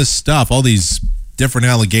all this stuff, all these different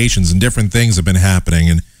allegations and different things have been happening.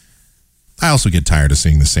 And I also get tired of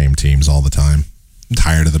seeing the same teams all the time. I'm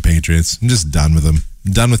tired of the Patriots. I'm just done with them.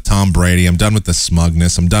 I'm done with Tom Brady. I'm done with the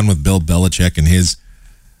smugness. I'm done with Bill Belichick and his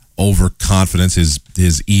overconfidence,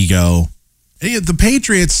 his ego. The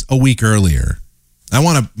Patriots a week earlier, I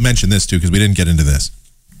want to mention this too because we didn't get into this.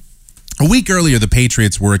 A week earlier, the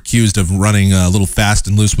Patriots were accused of running a little fast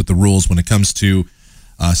and loose with the rules when it comes to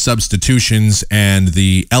substitutions and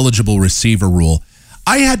the eligible receiver rule.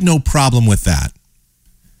 I had no problem with that.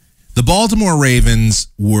 The Baltimore Ravens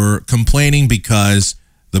were complaining because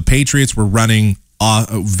the Patriots were running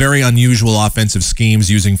very unusual offensive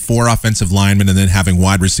schemes, using 4 offensive linemen and then having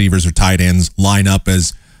wide receivers or tight ends line up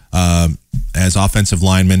as offensive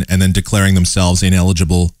linemen and then declaring themselves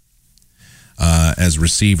ineligible as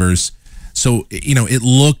receivers. So, it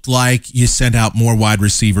looked like you sent out more wide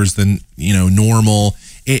receivers than, normal.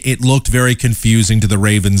 It looked very confusing to the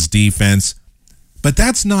Ravens defense. But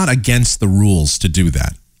that's not against the rules to do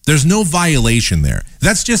that. There's no violation there.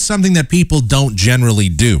 That's just something that people don't generally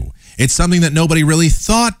do. It's something that nobody really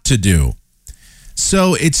thought to do.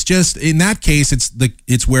 So it's just, in that case,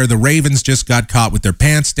 it's where the Ravens just got caught with their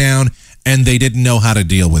pants down and they didn't know how to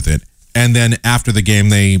deal with it. And then after the game,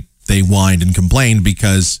 they whined and complained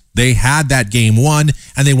because they had that game won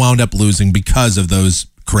and they wound up losing because of those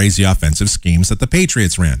crazy offensive schemes that the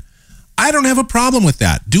Patriots ran. I don't have a problem with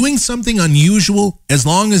that. Doing something unusual, as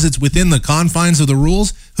long as it's within the confines of the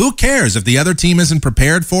rules, who cares? If the other team isn't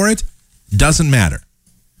prepared for it, doesn't matter.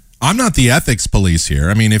 I'm not the ethics police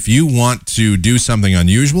here. I mean, if you want to do something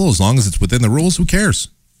unusual, as long as it's within the rules, who cares?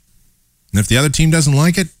 And if the other team doesn't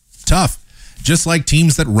like it, tough. Just like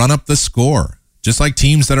teams that run up the score. Just like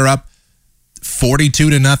teams that are up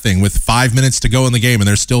 42-0 with 5 minutes to go in the game, and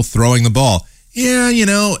they're still throwing the ball. Yeah,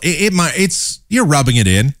 you're rubbing it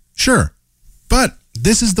in, sure, but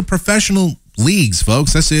this is the professional leagues,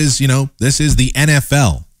 folks. This is the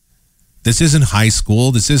NFL. This isn't high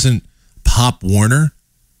school. This isn't Pop Warner.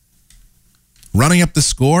 Running up the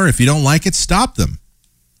score. If you don't like it, stop them.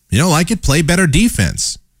 You don't like it, play better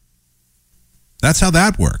defense. That's how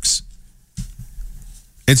that works.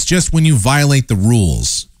 It's just when you violate the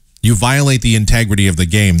rules, you violate the integrity of the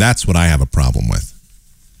game. That's what I have a problem with.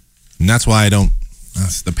 And that's why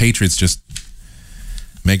the Patriots just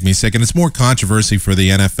make me sick. And it's more controversy for the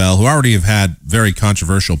NFL, who already have had very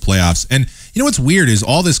controversial playoffs. And you know what's weird is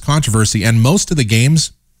all this controversy, and most of the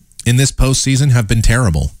games in this postseason have been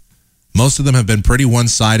terrible. Most of them have been pretty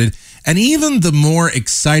one-sided. And even the more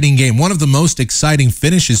exciting game, one of the most exciting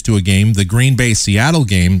finishes to a game, the Green Bay-Seattle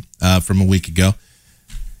game from a week ago,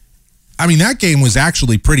 I mean, that game was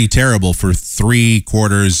actually pretty terrible for 3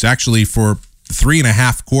 quarters. Actually, for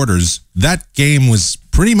 3.5 quarters, that game was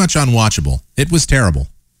pretty much unwatchable. It was terrible.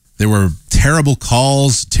 There were terrible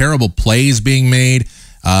calls, terrible plays being made,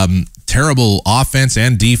 terrible offense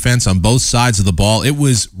and defense on both sides of the ball. It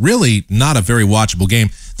was really not a very watchable game.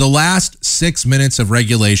 The last 6 minutes of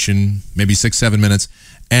regulation, maybe 6-7 minutes,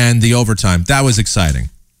 and the overtime, that was exciting.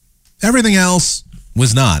 Everything else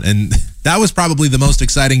was not. And that was probably the most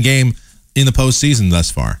exciting game in the postseason thus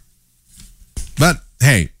far. But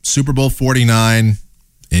hey, Super Bowl 49,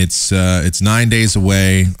 it's 9 days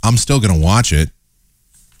away. I'm still going to watch it.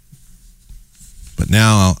 But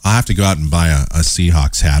now I'll have to go out and buy a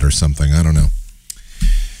Seahawks hat or something. I don't know.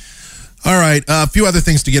 All right, a few other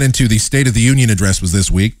things to get into. The State of the Union address was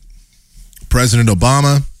this week. President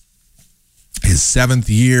Obama, his 7th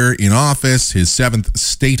year in office, his 7th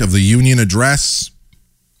State of the Union address.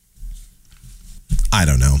 I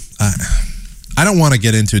don't know. I don't want to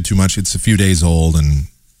get into it too much. It's a few days old, and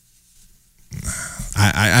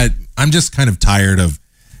I'm just kind of tired of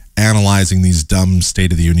analyzing these dumb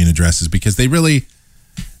State of the Union addresses, because they really,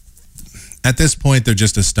 at this point, they're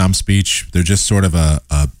just a stump speech. They're just sort of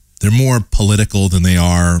they're more political than they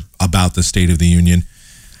are about the State of the Union.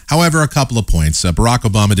 However, a couple of points. Barack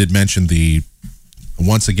Obama did mention the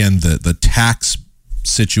tax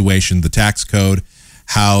situation, the tax code,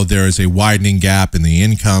 how there is a widening gap in the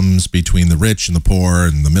incomes between the rich and the poor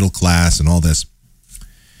and the middle class and all this.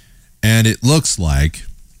 And it looks like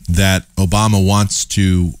that Obama wants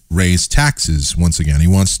to raise taxes once again. He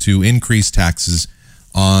wants to increase taxes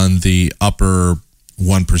on the upper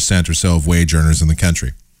 1% or so of wage earners in the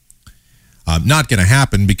country. Not going to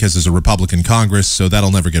happen because there's a Republican Congress, so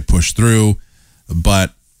that'll never get pushed through.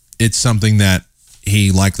 But it's something that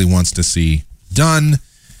he likely wants to see done.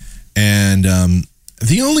 And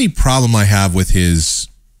the only problem I have with his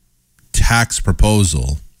tax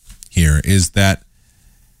proposal here is that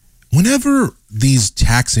whenever these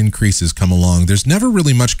tax increases come along, there's never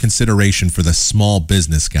really much consideration for the small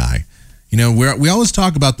business guy. You know, we always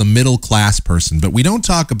talk about the middle class person, but we don't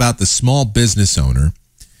talk about the small business owner,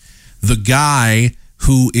 the guy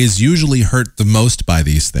who is usually hurt the most by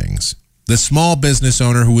these things. The small business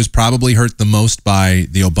owner who was probably hurt the most by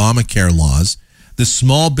the Obamacare laws, the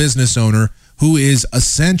small business owner who is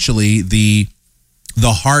essentially the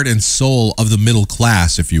heart and soul of the middle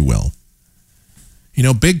class, if you will. You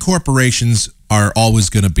know, big corporations are always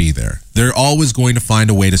going to be there. They're always going to find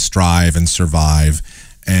a way to strive and survive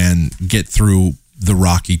and get through the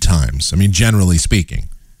rocky times. I mean, generally speaking.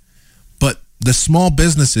 But the small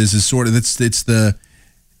businesses is sort of, it's the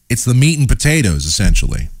meat and potatoes,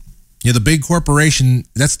 essentially. You know, the big corporation,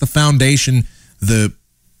 that's the foundation. The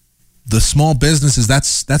small businesses,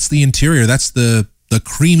 that's the interior. That's the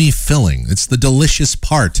creamy filling. It's the delicious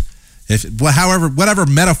part. Whatever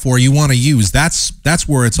metaphor you want to use, that's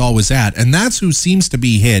where it's always at. And that's who seems to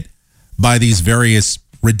be hit by these various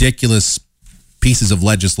ridiculous pieces of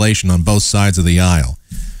legislation on both sides of the aisle.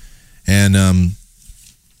 And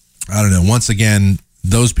I don't know, once again,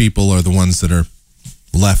 those people are the ones that are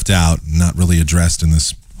left out, not really addressed in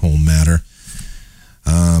this whole matter.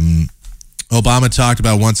 Obama talked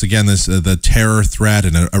about, once again, the terror threat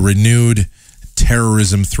and a renewed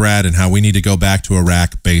terrorism threat, and how we need to go back to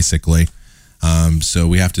Iraq, basically. So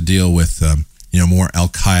we have to deal with more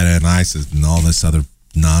Al-Qaeda and ISIS and all this other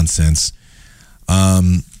nonsense.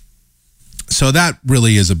 So that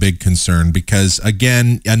really is a big concern, because,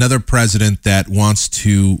 again, another president that wants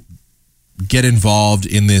to get involved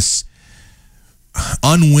in this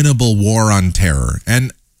unwinnable war on terror.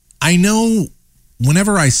 And I know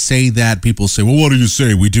whenever I say that, people say, well, what do you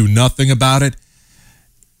say? We do nothing about it?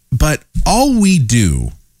 But all we do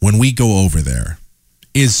when we go over there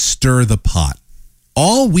is stir the pot.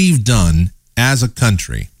 All we've done as a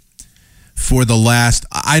country for the last,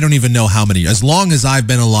 I don't even know how many, as long as I've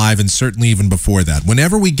been alive, and certainly even before that,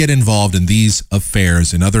 whenever we get involved in these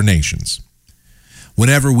affairs in other nations,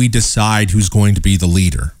 whenever we decide who's going to be the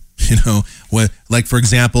leader, like, for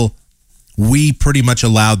example, we pretty much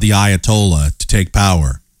allowed the Ayatollah to take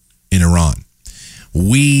power in Iran.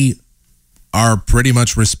 We are pretty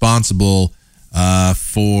much responsible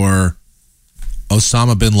for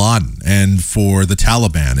Osama bin Laden and for the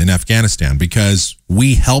Taliban in Afghanistan because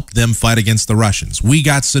we helped them fight against the Russians. We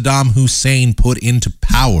got Saddam Hussein put into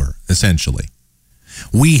power, essentially.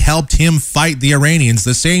 We helped him fight the Iranians,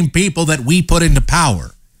 the same people that we put into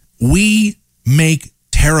power. We make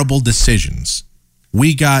terrible decisions.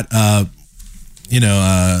 We got,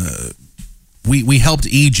 we helped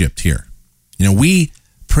Egypt here. We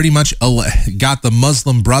pretty much got the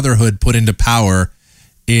Muslim Brotherhood put into power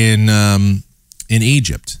in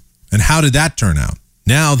Egypt. And how did that turn out?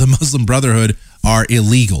 Now the Muslim Brotherhood are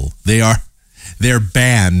illegal. They're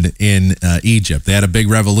banned in Egypt. They had a big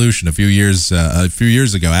revolution a few years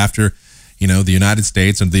ago after the United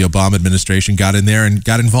States and the Obama administration got in there and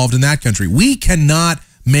got involved in that country. We cannot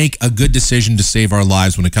make a good decision to save our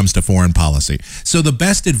lives when it comes to foreign policy. So the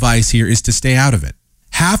best advice here is to stay out of it.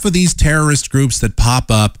 Half of these terrorist groups that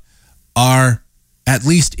pop up are at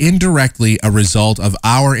least indirectly a result of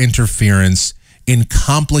our interference in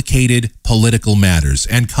complicated political matters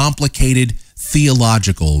and complicated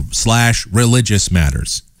theological/religious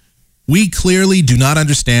matters. We clearly do not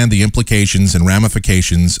understand the implications and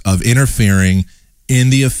ramifications of interfering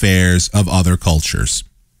in the affairs of other cultures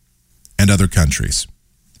and other countries.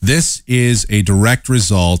 This is a direct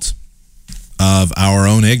result of our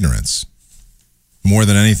own ignorance more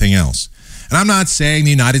than anything else. And I'm not saying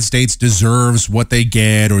the United States deserves what they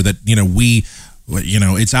get or that,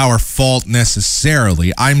 it's our fault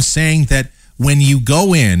necessarily. I'm saying that when you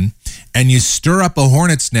go in and you stir up a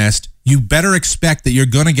hornet's nest, you better expect that you're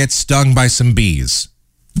going to get stung by some bees.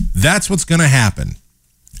 That's what's going to happen.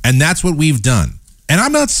 And that's what we've done. And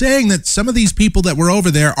I'm not saying that some of these people that were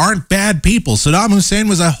over there aren't bad people. Saddam Hussein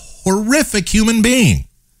was a horrific human being.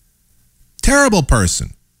 Terrible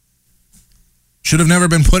person. Should have never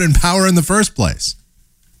been put in power in the first place.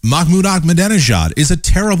 Mahmoud Ahmadinejad is a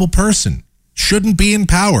terrible person. Shouldn't be in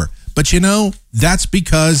power. But that's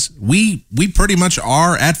because we pretty much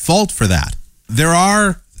are at fault for that. There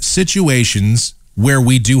are situations where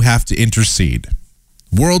we do have to intercede.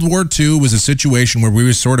 World War II was a situation where we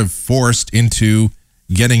were sort of forced into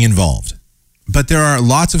getting involved. But there are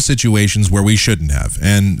lots of situations where we shouldn't have.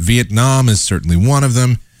 And Vietnam is certainly one of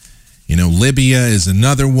them. Libya is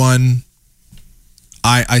another one.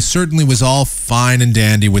 I certainly was all fine and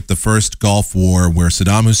dandy with the first Gulf War where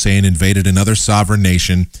Saddam Hussein invaded another sovereign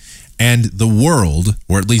nation and the world,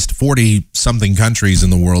 or at least 40-something countries in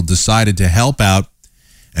the world, decided to help out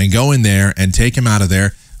and go in there and take him out of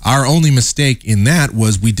there. Our only mistake in that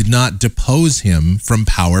was we did not depose him from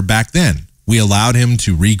power back then. We allowed him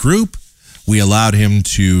to regroup. We allowed him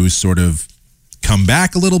to sort of come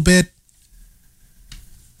back a little bit.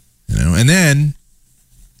 And then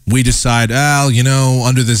we decide,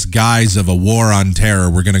 under this guise of a war on terror,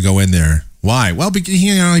 we're going to go in there. Why? Well, because,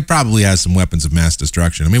 he probably has some weapons of mass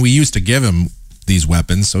destruction. I mean, we used to give him these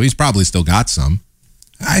weapons, so he's probably still got some.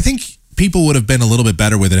 I think people would have been a little bit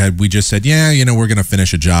better with it had we just said, we're going to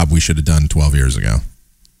finish a job we should have done 12 years ago.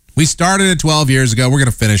 We started it 12 years ago. We're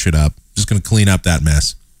going to finish it up. Just going to clean up that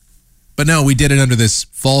mess. But no, we did it under this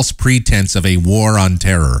false pretense of a war on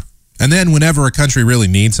terror. And then whenever a country really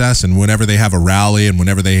needs us and whenever they have a rally and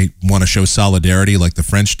whenever they want to show solidarity like the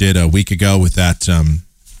French did a week ago with that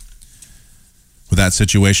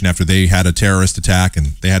situation after they had a terrorist attack and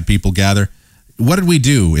they had people gather, what did we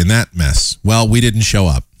do in that mess? Well, we didn't show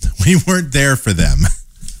up. We weren't there for them.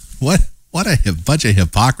 What a bunch of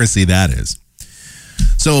hypocrisy that is.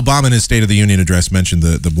 So Obama in his State of the Union address mentioned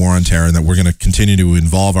the war on terror and that we're going to continue to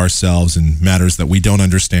involve ourselves in matters that we don't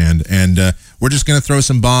understand. And we're just going to throw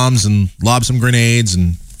some bombs and lob some grenades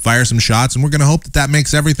and fire some shots. And we're going to hope that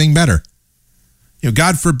makes everything better.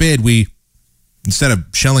 God forbid we, instead of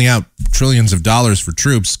shelling out trillions of dollars for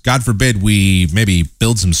troops, God forbid we maybe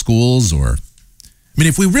build some schools or...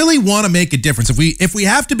 if we really want to make a difference, if we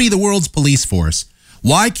have to be the world's police force,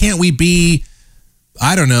 why can't we be...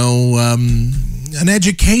 an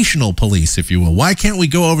educational police, if you will. Why can't we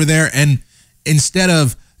go over there and instead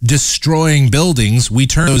of destroying buildings, we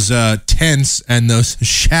turn those tents and those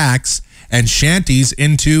shacks and shanties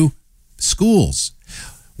into schools?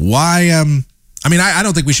 Why? I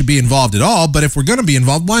don't think we should be involved at all, but if we're going to be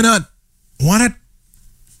involved, why not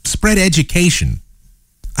spread education?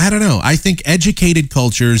 I don't know. I think educated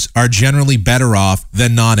cultures are generally better off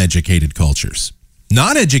than non-educated cultures.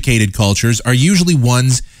 Non-educated cultures are usually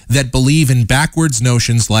ones that believe in backwards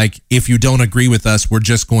notions like, if you don't agree with us, we're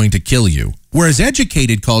just going to kill you. Whereas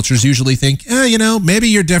educated cultures usually think, maybe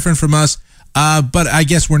you're different from us, but I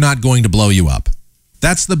guess we're not going to blow you up.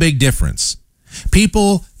 That's the big difference.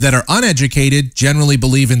 People that are uneducated generally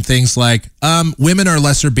believe in things like women are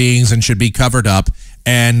lesser beings and should be covered up,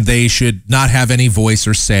 and they should not have any voice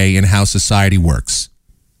or say in how society works.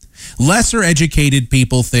 Lesser educated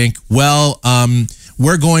people think,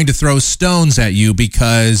 we're going to throw stones at you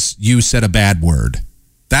because you said a bad word.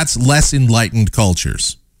 That's less enlightened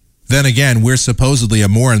cultures. Then again, we're supposedly a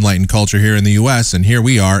more enlightened culture here in the U.S., and here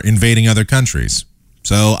we are invading other countries.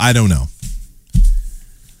 So I don't know.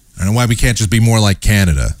 I don't know why we can't just be more like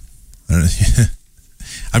Canada.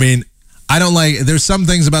 I mean, I don't like, there's some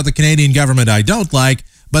things about the Canadian government I don't like,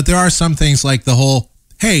 but there are some things like the whole,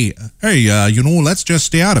 hey, let's just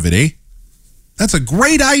stay out of it, eh? That's a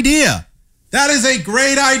great idea. That is a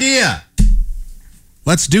great idea.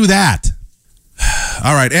 Let's do that.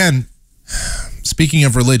 All right, and speaking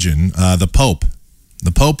of religion, the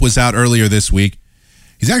Pope was out earlier this week.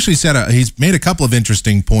 He's actually he's made a couple of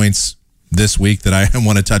interesting points this week that I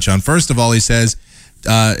want to touch on. First of all, he says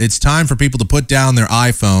it's time for people to put down their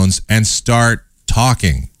iPhones and start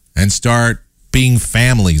talking and start being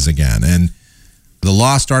families again. And the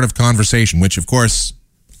lost art of conversation, which, of course,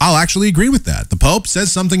 I'll actually agree with that. The Pope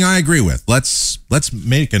says something I agree with. Let's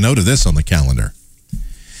make a note of this on the calendar.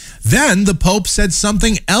 Then the Pope said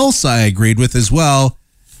something else I agreed with as well,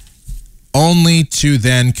 only to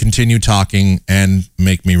then continue talking and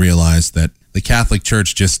make me realize that the Catholic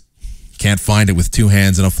Church just can't find it with two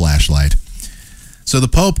hands and a flashlight. So the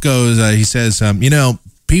Pope goes, he says,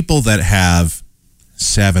 people that have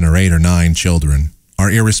 7 or 8 or 9 children are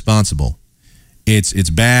irresponsible. It's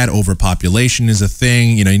bad. Overpopulation is a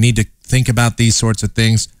thing. You need to think about these sorts of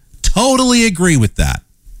things. Totally agree with that.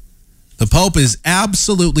 The Pope is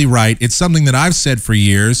absolutely right. It's something that I've said for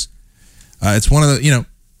years. It's one of the,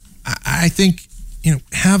 I think,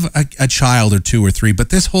 have a child or 2 or 3, but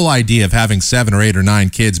this whole idea of having 7 or 8 or 9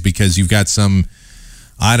 kids because you've got some,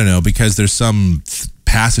 because there's some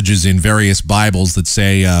passages in various Bibles that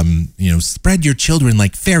say, spread your children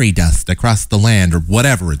like fairy dust across the land or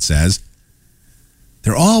whatever it says.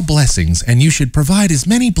 They're all blessings, and you should provide as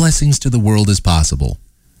many blessings to the world as possible.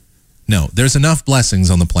 No, there's enough blessings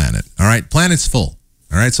on the planet, all right? Planet's full,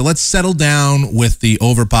 all right? So let's settle down with the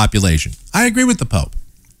overpopulation. I agree with the Pope.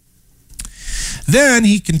 Then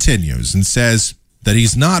he continues and says that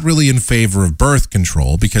he's not really in favor of birth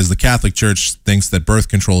control because the Catholic Church thinks that birth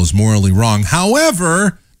control is morally wrong.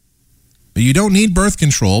 However, you don't need birth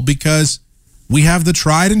control because we have the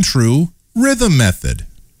tried and true rhythm method.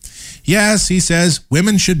 Yes, he says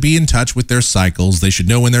women should be in touch with their cycles. They should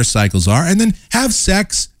know when their cycles are and then have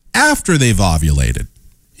sex after they've ovulated.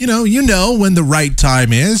 You know when the right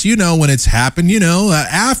time is. You know when it's happened.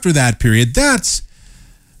 After that period, that's,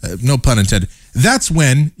 no pun intended, that's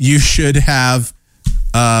when you should have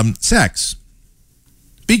sex.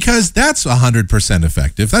 Because that's 100%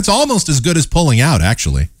 effective. That's almost as good as pulling out,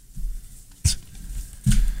 actually.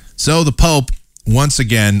 So the Pope, once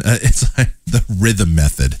again, it's like the rhythm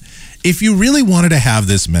method. If you really wanted to have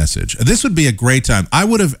this message, this would be a great time. I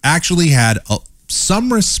would have actually had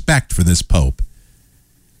some respect for this Pope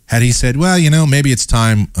had he said, well, maybe it's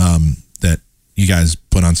time that you guys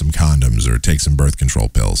put on some condoms or take some birth control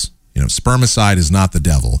pills. Spermicide is not the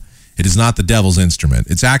devil. It is not the devil's instrument.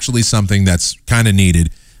 It's actually something that's kind of needed,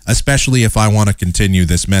 especially if I want to continue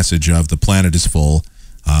this message of the planet is full.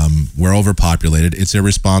 We're overpopulated. It's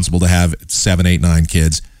irresponsible to have 7, 8, 9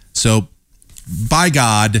 kids. So, by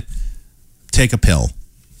God, take a pill.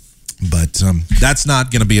 But that's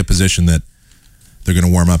not going to be a position that they're going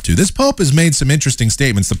to warm up to. This Pope has made some interesting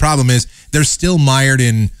statements. The problem is they're still mired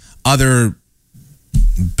in other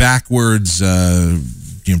backwards,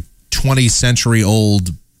 20th century old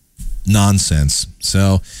nonsense.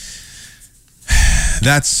 So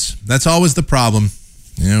that's always the problem.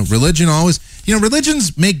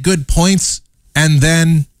 Religions make good points and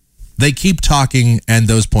then they keep talking and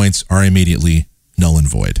those points are immediately null and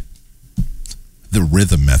void. The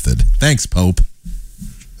rhythm method. Thanks, Pope.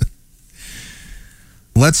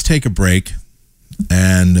 Let's take a break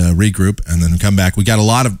and regroup and then come back. We got a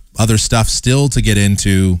lot of other stuff still to get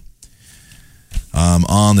into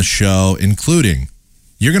on the show, including,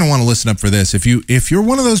 you're going to want to listen up for this. If you're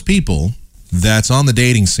one of those people that's on the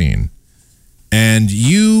dating scene and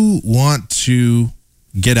you want to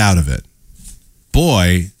get out of it,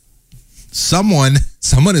 boy, someone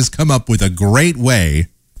has come up with a great way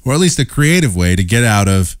or at least a creative way to get out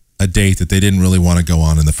of a date that they didn't really want to go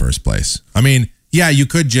on in the first place. I mean, yeah, you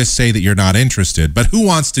could just say that you're not interested, but who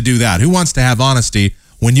wants to do that? Who wants to have honesty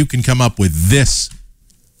when you can come up with this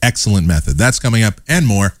excellent method? That's coming up and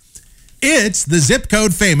more. It's the Zip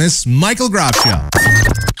Code famous Michael Groff Show.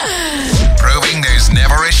 Proving there's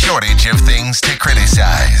never a shortage of things to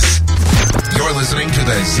criticize. You're listening to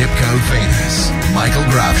the Zip Code famous Michael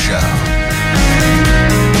Groff Show.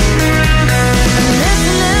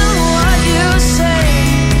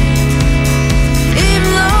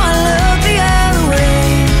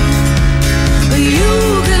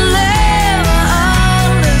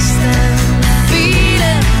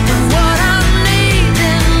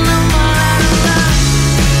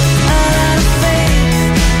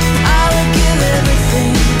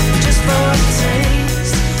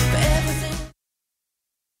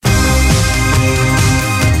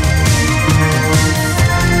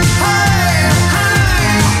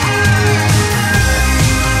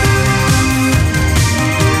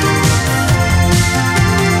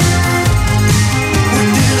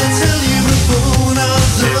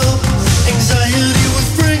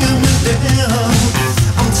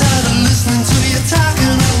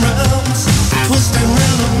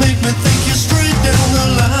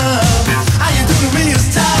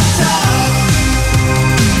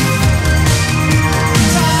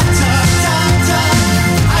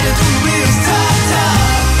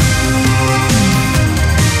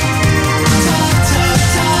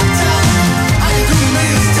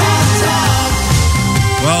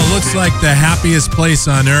 Like the happiest place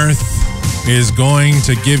on earth is going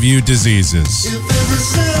to give you diseases.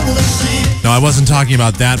 No, I wasn't talking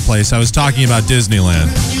about that place. I was talking about Disneyland.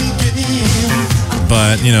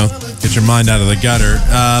 But, you know, get your mind out of the gutter.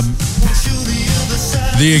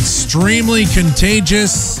 The extremely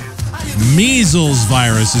contagious measles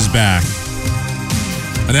virus is back.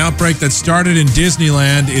 An outbreak that started in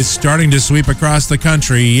Disneyland is starting to sweep across the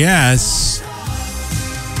country. Yes.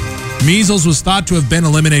 Measles was thought to have been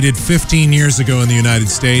eliminated 15 years ago in the United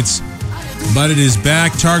States, but it is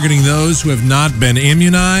back targeting those who have not been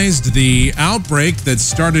immunized. The outbreak that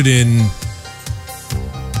started in,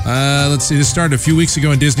 this started a few weeks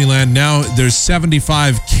ago in Disneyland. Now there's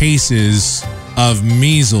 75 cases of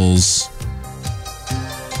measles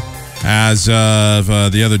as of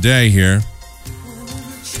the other day here.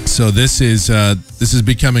 So this is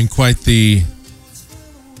becoming quite the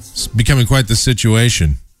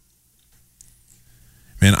situation.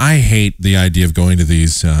 Man, I hate the idea of going to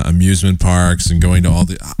these amusement parks and going to all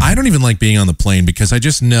the... I don't even like being on the plane because I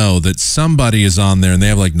just know that somebody is on there and they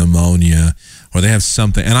have like pneumonia or they have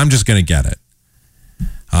something, and I'm just going to get it.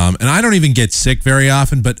 And I don't even get sick very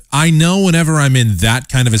often, but I know whenever I'm in that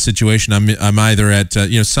kind of a situation, I'm either at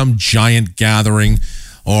some giant gathering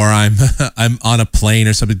or I'm on a plane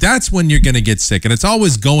or something. That's when you're going to get sick. And it's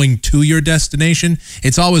always going to your destination.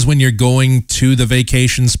 It's always when you're going to the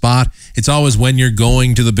vacation spot. It's always when you're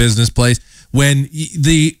going to the business place. When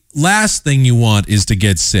the last thing you want is to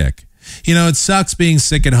get sick. You know, it sucks being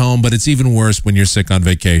sick at home, but it's even worse when you're sick on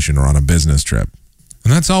vacation or on a business trip.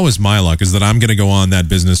 And that's always my luck, is that I'm going to go on that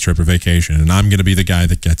business trip or vacation, and I'm going to be the guy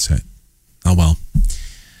that gets it. Oh, well.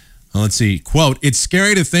 Let's see. Quote, "It's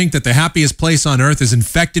scary to think that the happiest place on earth is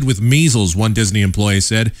infected with measles," one Disney employee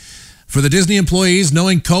said. For the Disney employees,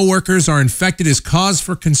 knowing coworkers are infected is cause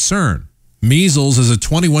for concern. Measles is a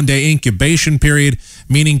 21-day incubation period,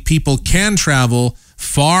 meaning people can travel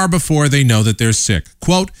far before they know that they're sick.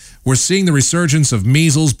 Quote, "We're seeing the resurgence of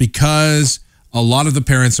measles because a lot of the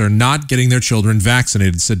parents are not getting their children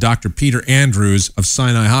vaccinated," said Dr. Peter Andrews of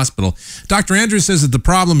Sinai Hospital. Dr. Andrews says that the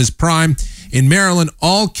problem is prime. In Maryland,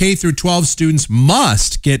 all K through 12 students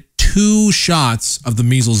must get 2 shots of the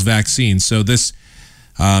measles vaccine. So this,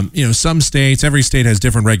 some states, every state has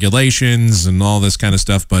different regulations and all this kind of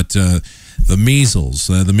stuff, but the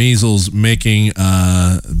measles making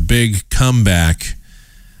a big comeback.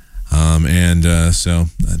 So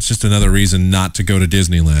that's just another reason not to go to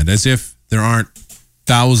Disneyland, as if there aren't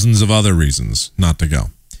thousands of other reasons not to go.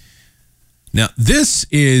 Now, this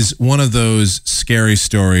is one of those scary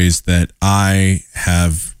stories that I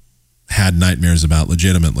have had nightmares about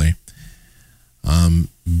legitimately.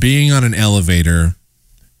 Being on an elevator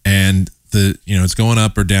and it's going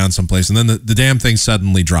up or down someplace, and then the damn thing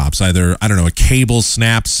suddenly drops. Either, I don't know, a cable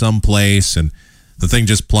snaps someplace and the thing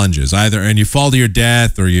just plunges. And you fall to your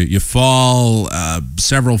death, or you fall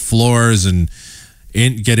several floors and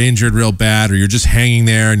get injured real bad, or you're just hanging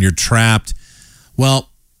there and you're trapped. Well,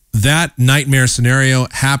 that nightmare scenario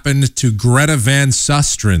happened to Greta Van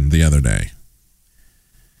Susteren the other day.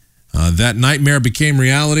 That nightmare became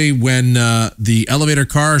reality when the elevator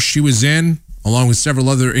car she was in along with several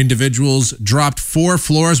other individuals, dropped 4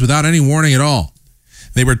 floors without any warning at all.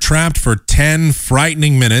 They were trapped for 10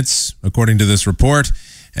 frightening minutes, according to this report,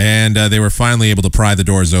 and they were finally able to pry the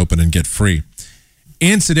doors open and get free.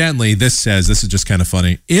 Incidentally, this is just kind of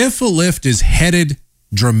funny, if a lift is headed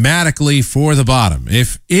dramatically for the bottom,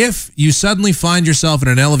 if you suddenly find yourself in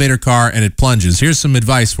an elevator car and it plunges, here's some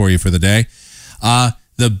advice for you for the day.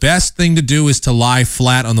 The best thing to do is to lie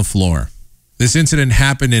flat on the floor. This incident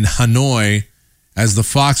happened in Hanoi as the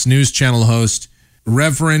Fox News Channel host,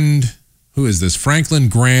 Reverend, Franklin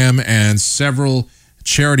Graham, and several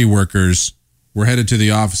charity workers were headed to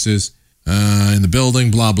the offices in the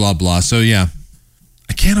building, blah, blah, blah. So, yeah,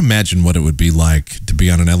 I can't imagine what it would be like to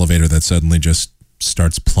be on an elevator that suddenly just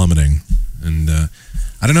starts plummeting. And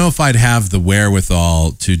I don't know if I'd have the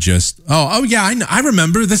wherewithal to just, I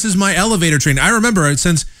remember, this is my elevator training. I remember,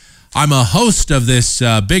 since I'm a host of this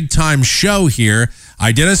big-time show here,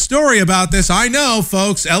 I did a story about this. I know,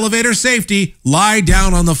 folks, elevator safety, lie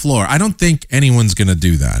down on the floor. I don't think anyone's going to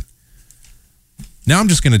do that. Now I'm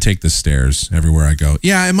just going to take the stairs everywhere I go.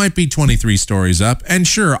 Yeah, it might be 23 stories up, and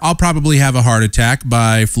sure, I'll probably have a heart attack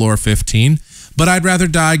by floor 15, but I'd rather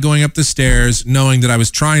die going up the stairs knowing that I was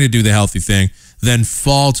trying to do the healthy thing than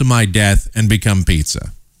fall to my death and become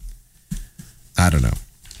pizza. I don't know.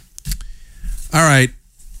 All right.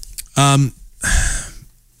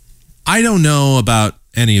 I don't know about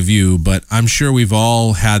any of you, but I'm sure we've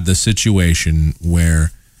all had the situation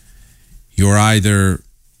where you're either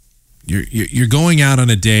you're going out on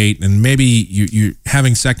a date and maybe you're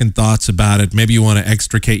having second thoughts about it. Maybe you want to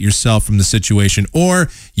extricate yourself from the situation, or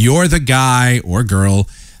you're the guy or girl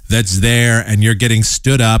that's there and you're getting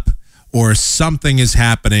stood up, or something is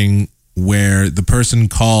happening where the person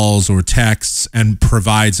calls or texts and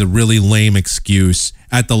provides a really lame excuse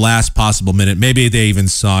at the last possible minute. Maybe they even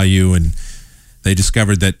saw you and they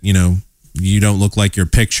discovered that, you don't look like your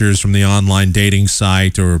pictures from the online dating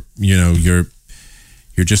site, or,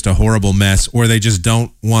 you're just a horrible mess, or they just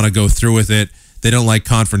don't want to go through with it. They don't like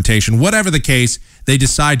confrontation. Whatever the case, they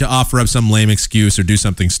decide to offer up some lame excuse or do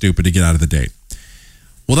something stupid to get out of the date.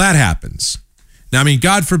 Well, that happens. Now,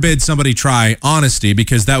 God forbid somebody try honesty,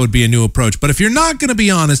 because that would be a new approach. But if you're not going to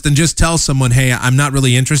be honest and just tell someone, hey, I'm not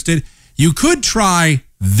really interested, you could try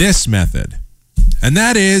this method. And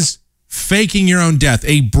that is faking your own death.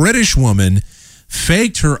 A British woman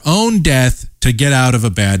faked her own death to get out of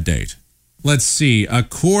a bad date. Let's see.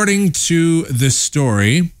 According to the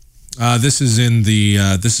story, this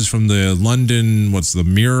is from the London,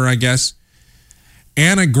 Mirror, I guess.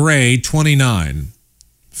 Anna Gray, 29,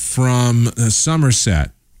 from Somerset.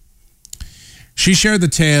 She shared the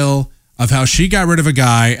tale of how she got rid of a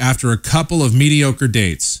guy after a couple of mediocre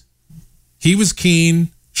dates. He was keen,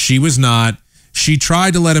 she was not. She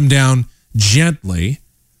tried to let him down gently,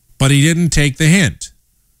 but he didn't take the hint.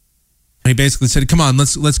 He basically said, come on,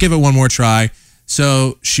 let's give it one more try.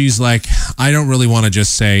 So she's like, I don't really want to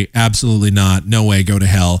just say, absolutely not, no way, go to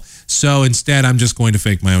hell. So instead, I'm just going to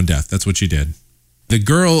fake my own death. That's what she did. The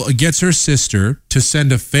girl gets her sister to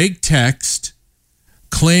send a fake text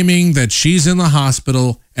claiming that she's in the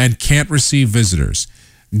hospital and can't receive visitors.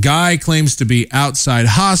 Guy claims to be outside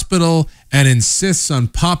hospital and insists on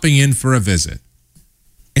popping in for a visit.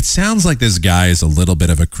 It sounds like this guy is a little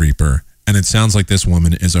bit of a creeper, and it sounds like this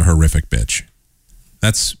woman is a horrific bitch.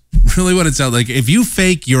 That's really what it sounds like. If you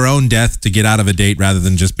fake your own death to get out of a date rather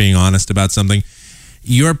than just being honest about something,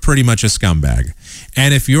 you're pretty much a scumbag.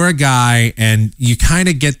 And if you're a guy and you kind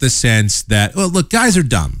of get the sense that, well, look, guys are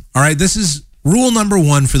dumb. All right, this is rule number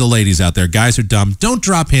 1 for the ladies out there. Guys are dumb. Don't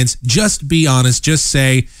drop hints. Just be honest. Just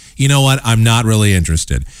say, you know what, I'm not really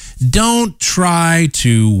interested. Don't try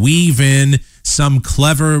to weave in some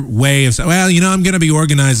clever way of, well, I'm going to be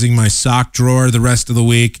organizing my sock drawer the rest of the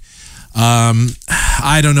week.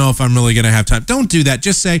 I don't know if I'm really going to have time. Don't do that.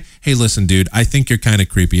 Just say, hey, listen, dude, I think you're kind of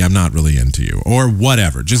creepy. I'm not really into you, or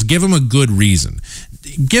whatever. Just give them a good reason.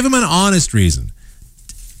 Give them an honest reason.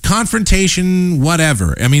 Confrontation,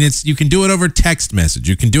 whatever. You can do it over text message.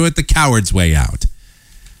 You can do it the coward's way out.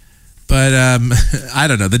 But I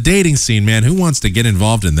don't know. The dating scene, man, who wants to get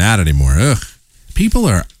involved in that anymore? Ugh. People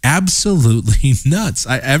are absolutely nuts.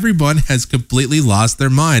 Everyone has completely lost their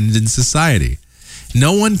mind in society.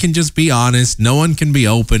 No one can just be honest. No one can be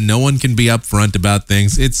open. No one can be upfront about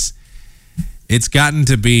things. It's gotten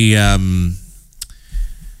to be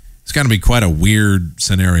quite a weird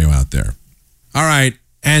scenario out there. All right,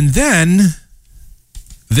 and then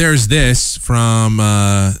there's this from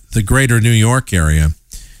the greater New York area.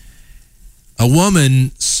 A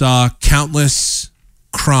woman saw countless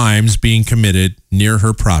crimes being committed near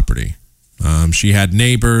her property. She had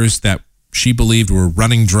neighbors that she believed were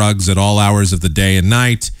running drugs at all hours of the day and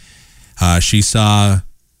night. She saw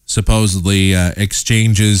supposedly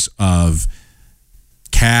exchanges of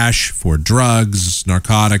cash for drugs,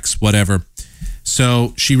 narcotics, whatever.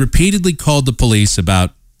 So she repeatedly called the police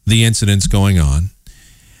about the incidents going on.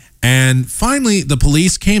 And finally, the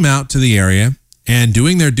police came out to the area, and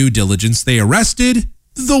doing their due diligence, they arrested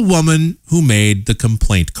the woman who made the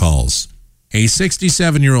complaint calls. A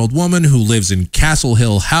 67-year-old woman who lives in Castle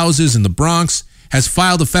Hill houses in the Bronx has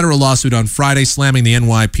filed a federal lawsuit on Friday slamming the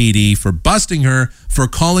NYPD for busting her for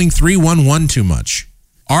calling 311 too much.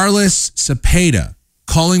 Arlis Cepeda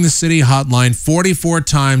calling the city hotline 44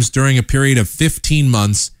 times during a period of 15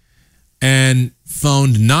 months and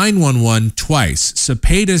phoned 911 twice.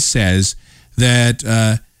 Cepeda says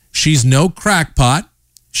that she's no crackpot.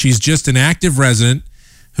 She's just an active resident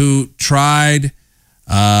who tried,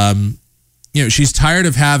 she's tired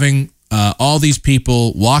of having all these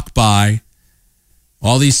people walk by,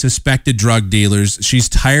 all these suspected drug dealers. She's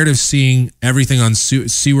tired of seeing everything on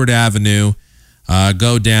Seward Avenue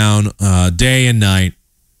go down day and night.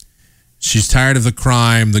 She's tired of the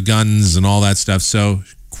crime, the guns, and all that stuff. So,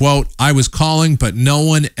 quote, I was calling, but no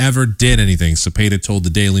one ever did anything, Cepeda told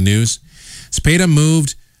the Daily News. Cepeda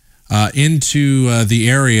moved into the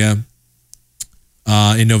area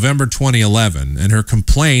in November 2011, and her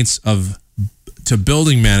complaints to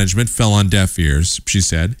building management fell on deaf ears, she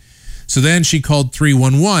said. So then she called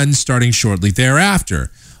 311 starting shortly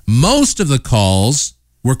thereafter. Most of the calls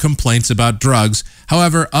were complaints about drugs.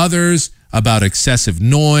 However, others about excessive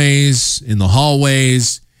noise in the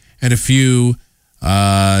hallways and a few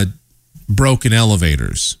broken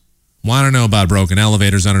elevators. Well, I don't know about broken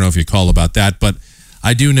elevators. I don't know if you call about that, but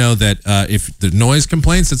I do know that if the noise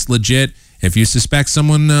complaints, it's legit. If you suspect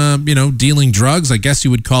someone, dealing drugs, I guess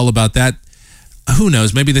you would call about that. Who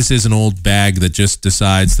knows? Maybe this is an old bag that just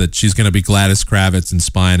decides that she's going to be Gladys Kravitz and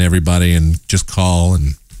spying everybody and just call,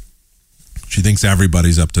 and she thinks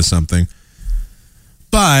everybody's up to something.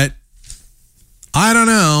 But I don't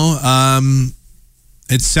know.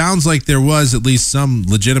 It sounds like there was at least some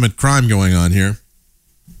legitimate crime going on here.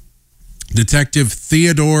 Detective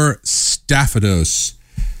Theodore Staffados,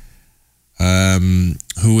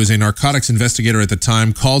 who was a narcotics investigator at the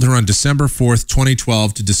time, called her on December 4th,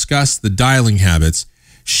 2012 to discuss the dialing habits.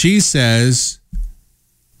 She says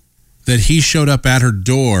that he showed up at her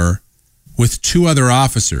door with two other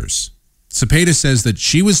officers. Cepeda says that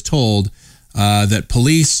she was told that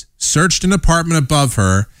police searched an apartment above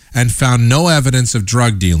her and found no evidence of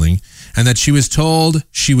drug dealing, and that she was told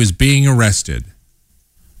she was being arrested.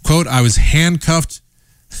 Quote, I was handcuffed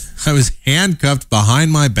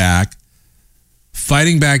behind my back,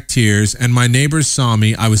 fighting back tears, and my neighbors saw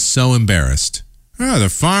me. I was so embarrassed. Oh, they're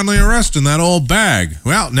finally arresting that old bag.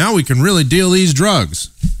 Well, now we can really deal these drugs.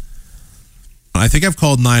 I think I've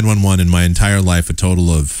called 911 in my entire life a total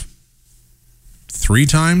of 3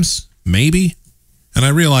 times, maybe. And I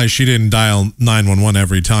realize she didn't dial 911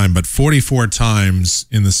 every time, but 44 times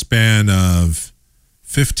in the span of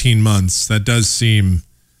 15 months, that does seem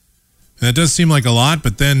like a lot.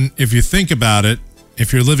 But then if you think about it,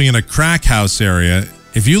 if you're living in a crack house area,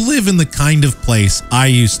 if you live in the kind of place I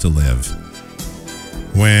used to live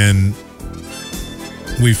when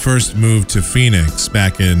we first moved to Phoenix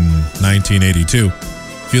back in 1982,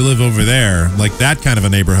 if you live over there, like that kind of a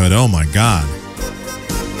neighborhood, oh my God.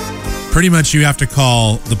 Pretty much you have to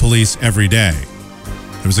call the police every day.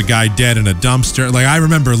 There was a guy dead in a dumpster. Like, I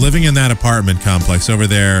remember living in that apartment complex over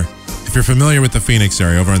there, if you're familiar with the Phoenix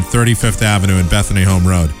area, over on 35th Avenue and Bethany Home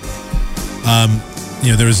Road.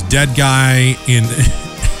 There was a dead guy in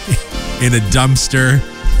in a dumpster.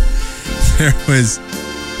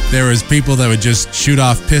 There was people that would just shoot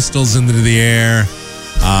off pistols into the air.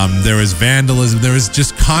 There was vandalism. There was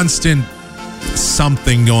just constant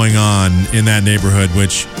something going on in that neighborhood,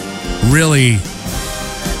 which really,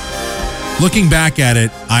 looking back at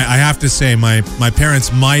it, I have to say my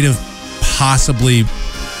parents might have possibly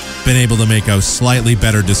been able to make a slightly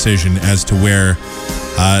better decision as to where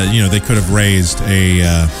they could have raised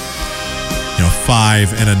a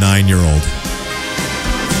 5 and a 9-year-old.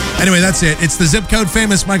 Anyway, that's it. It's the Zip Code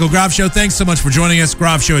Famous Michael Groff Show. Thanks so much for joining us.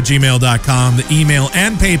 GroffShow@gmail.com, the email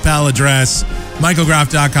and PayPal address.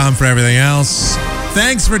 MichaelGroff.com for everything else.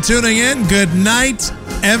 Thanks for tuning in. Good night,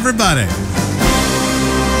 everybody.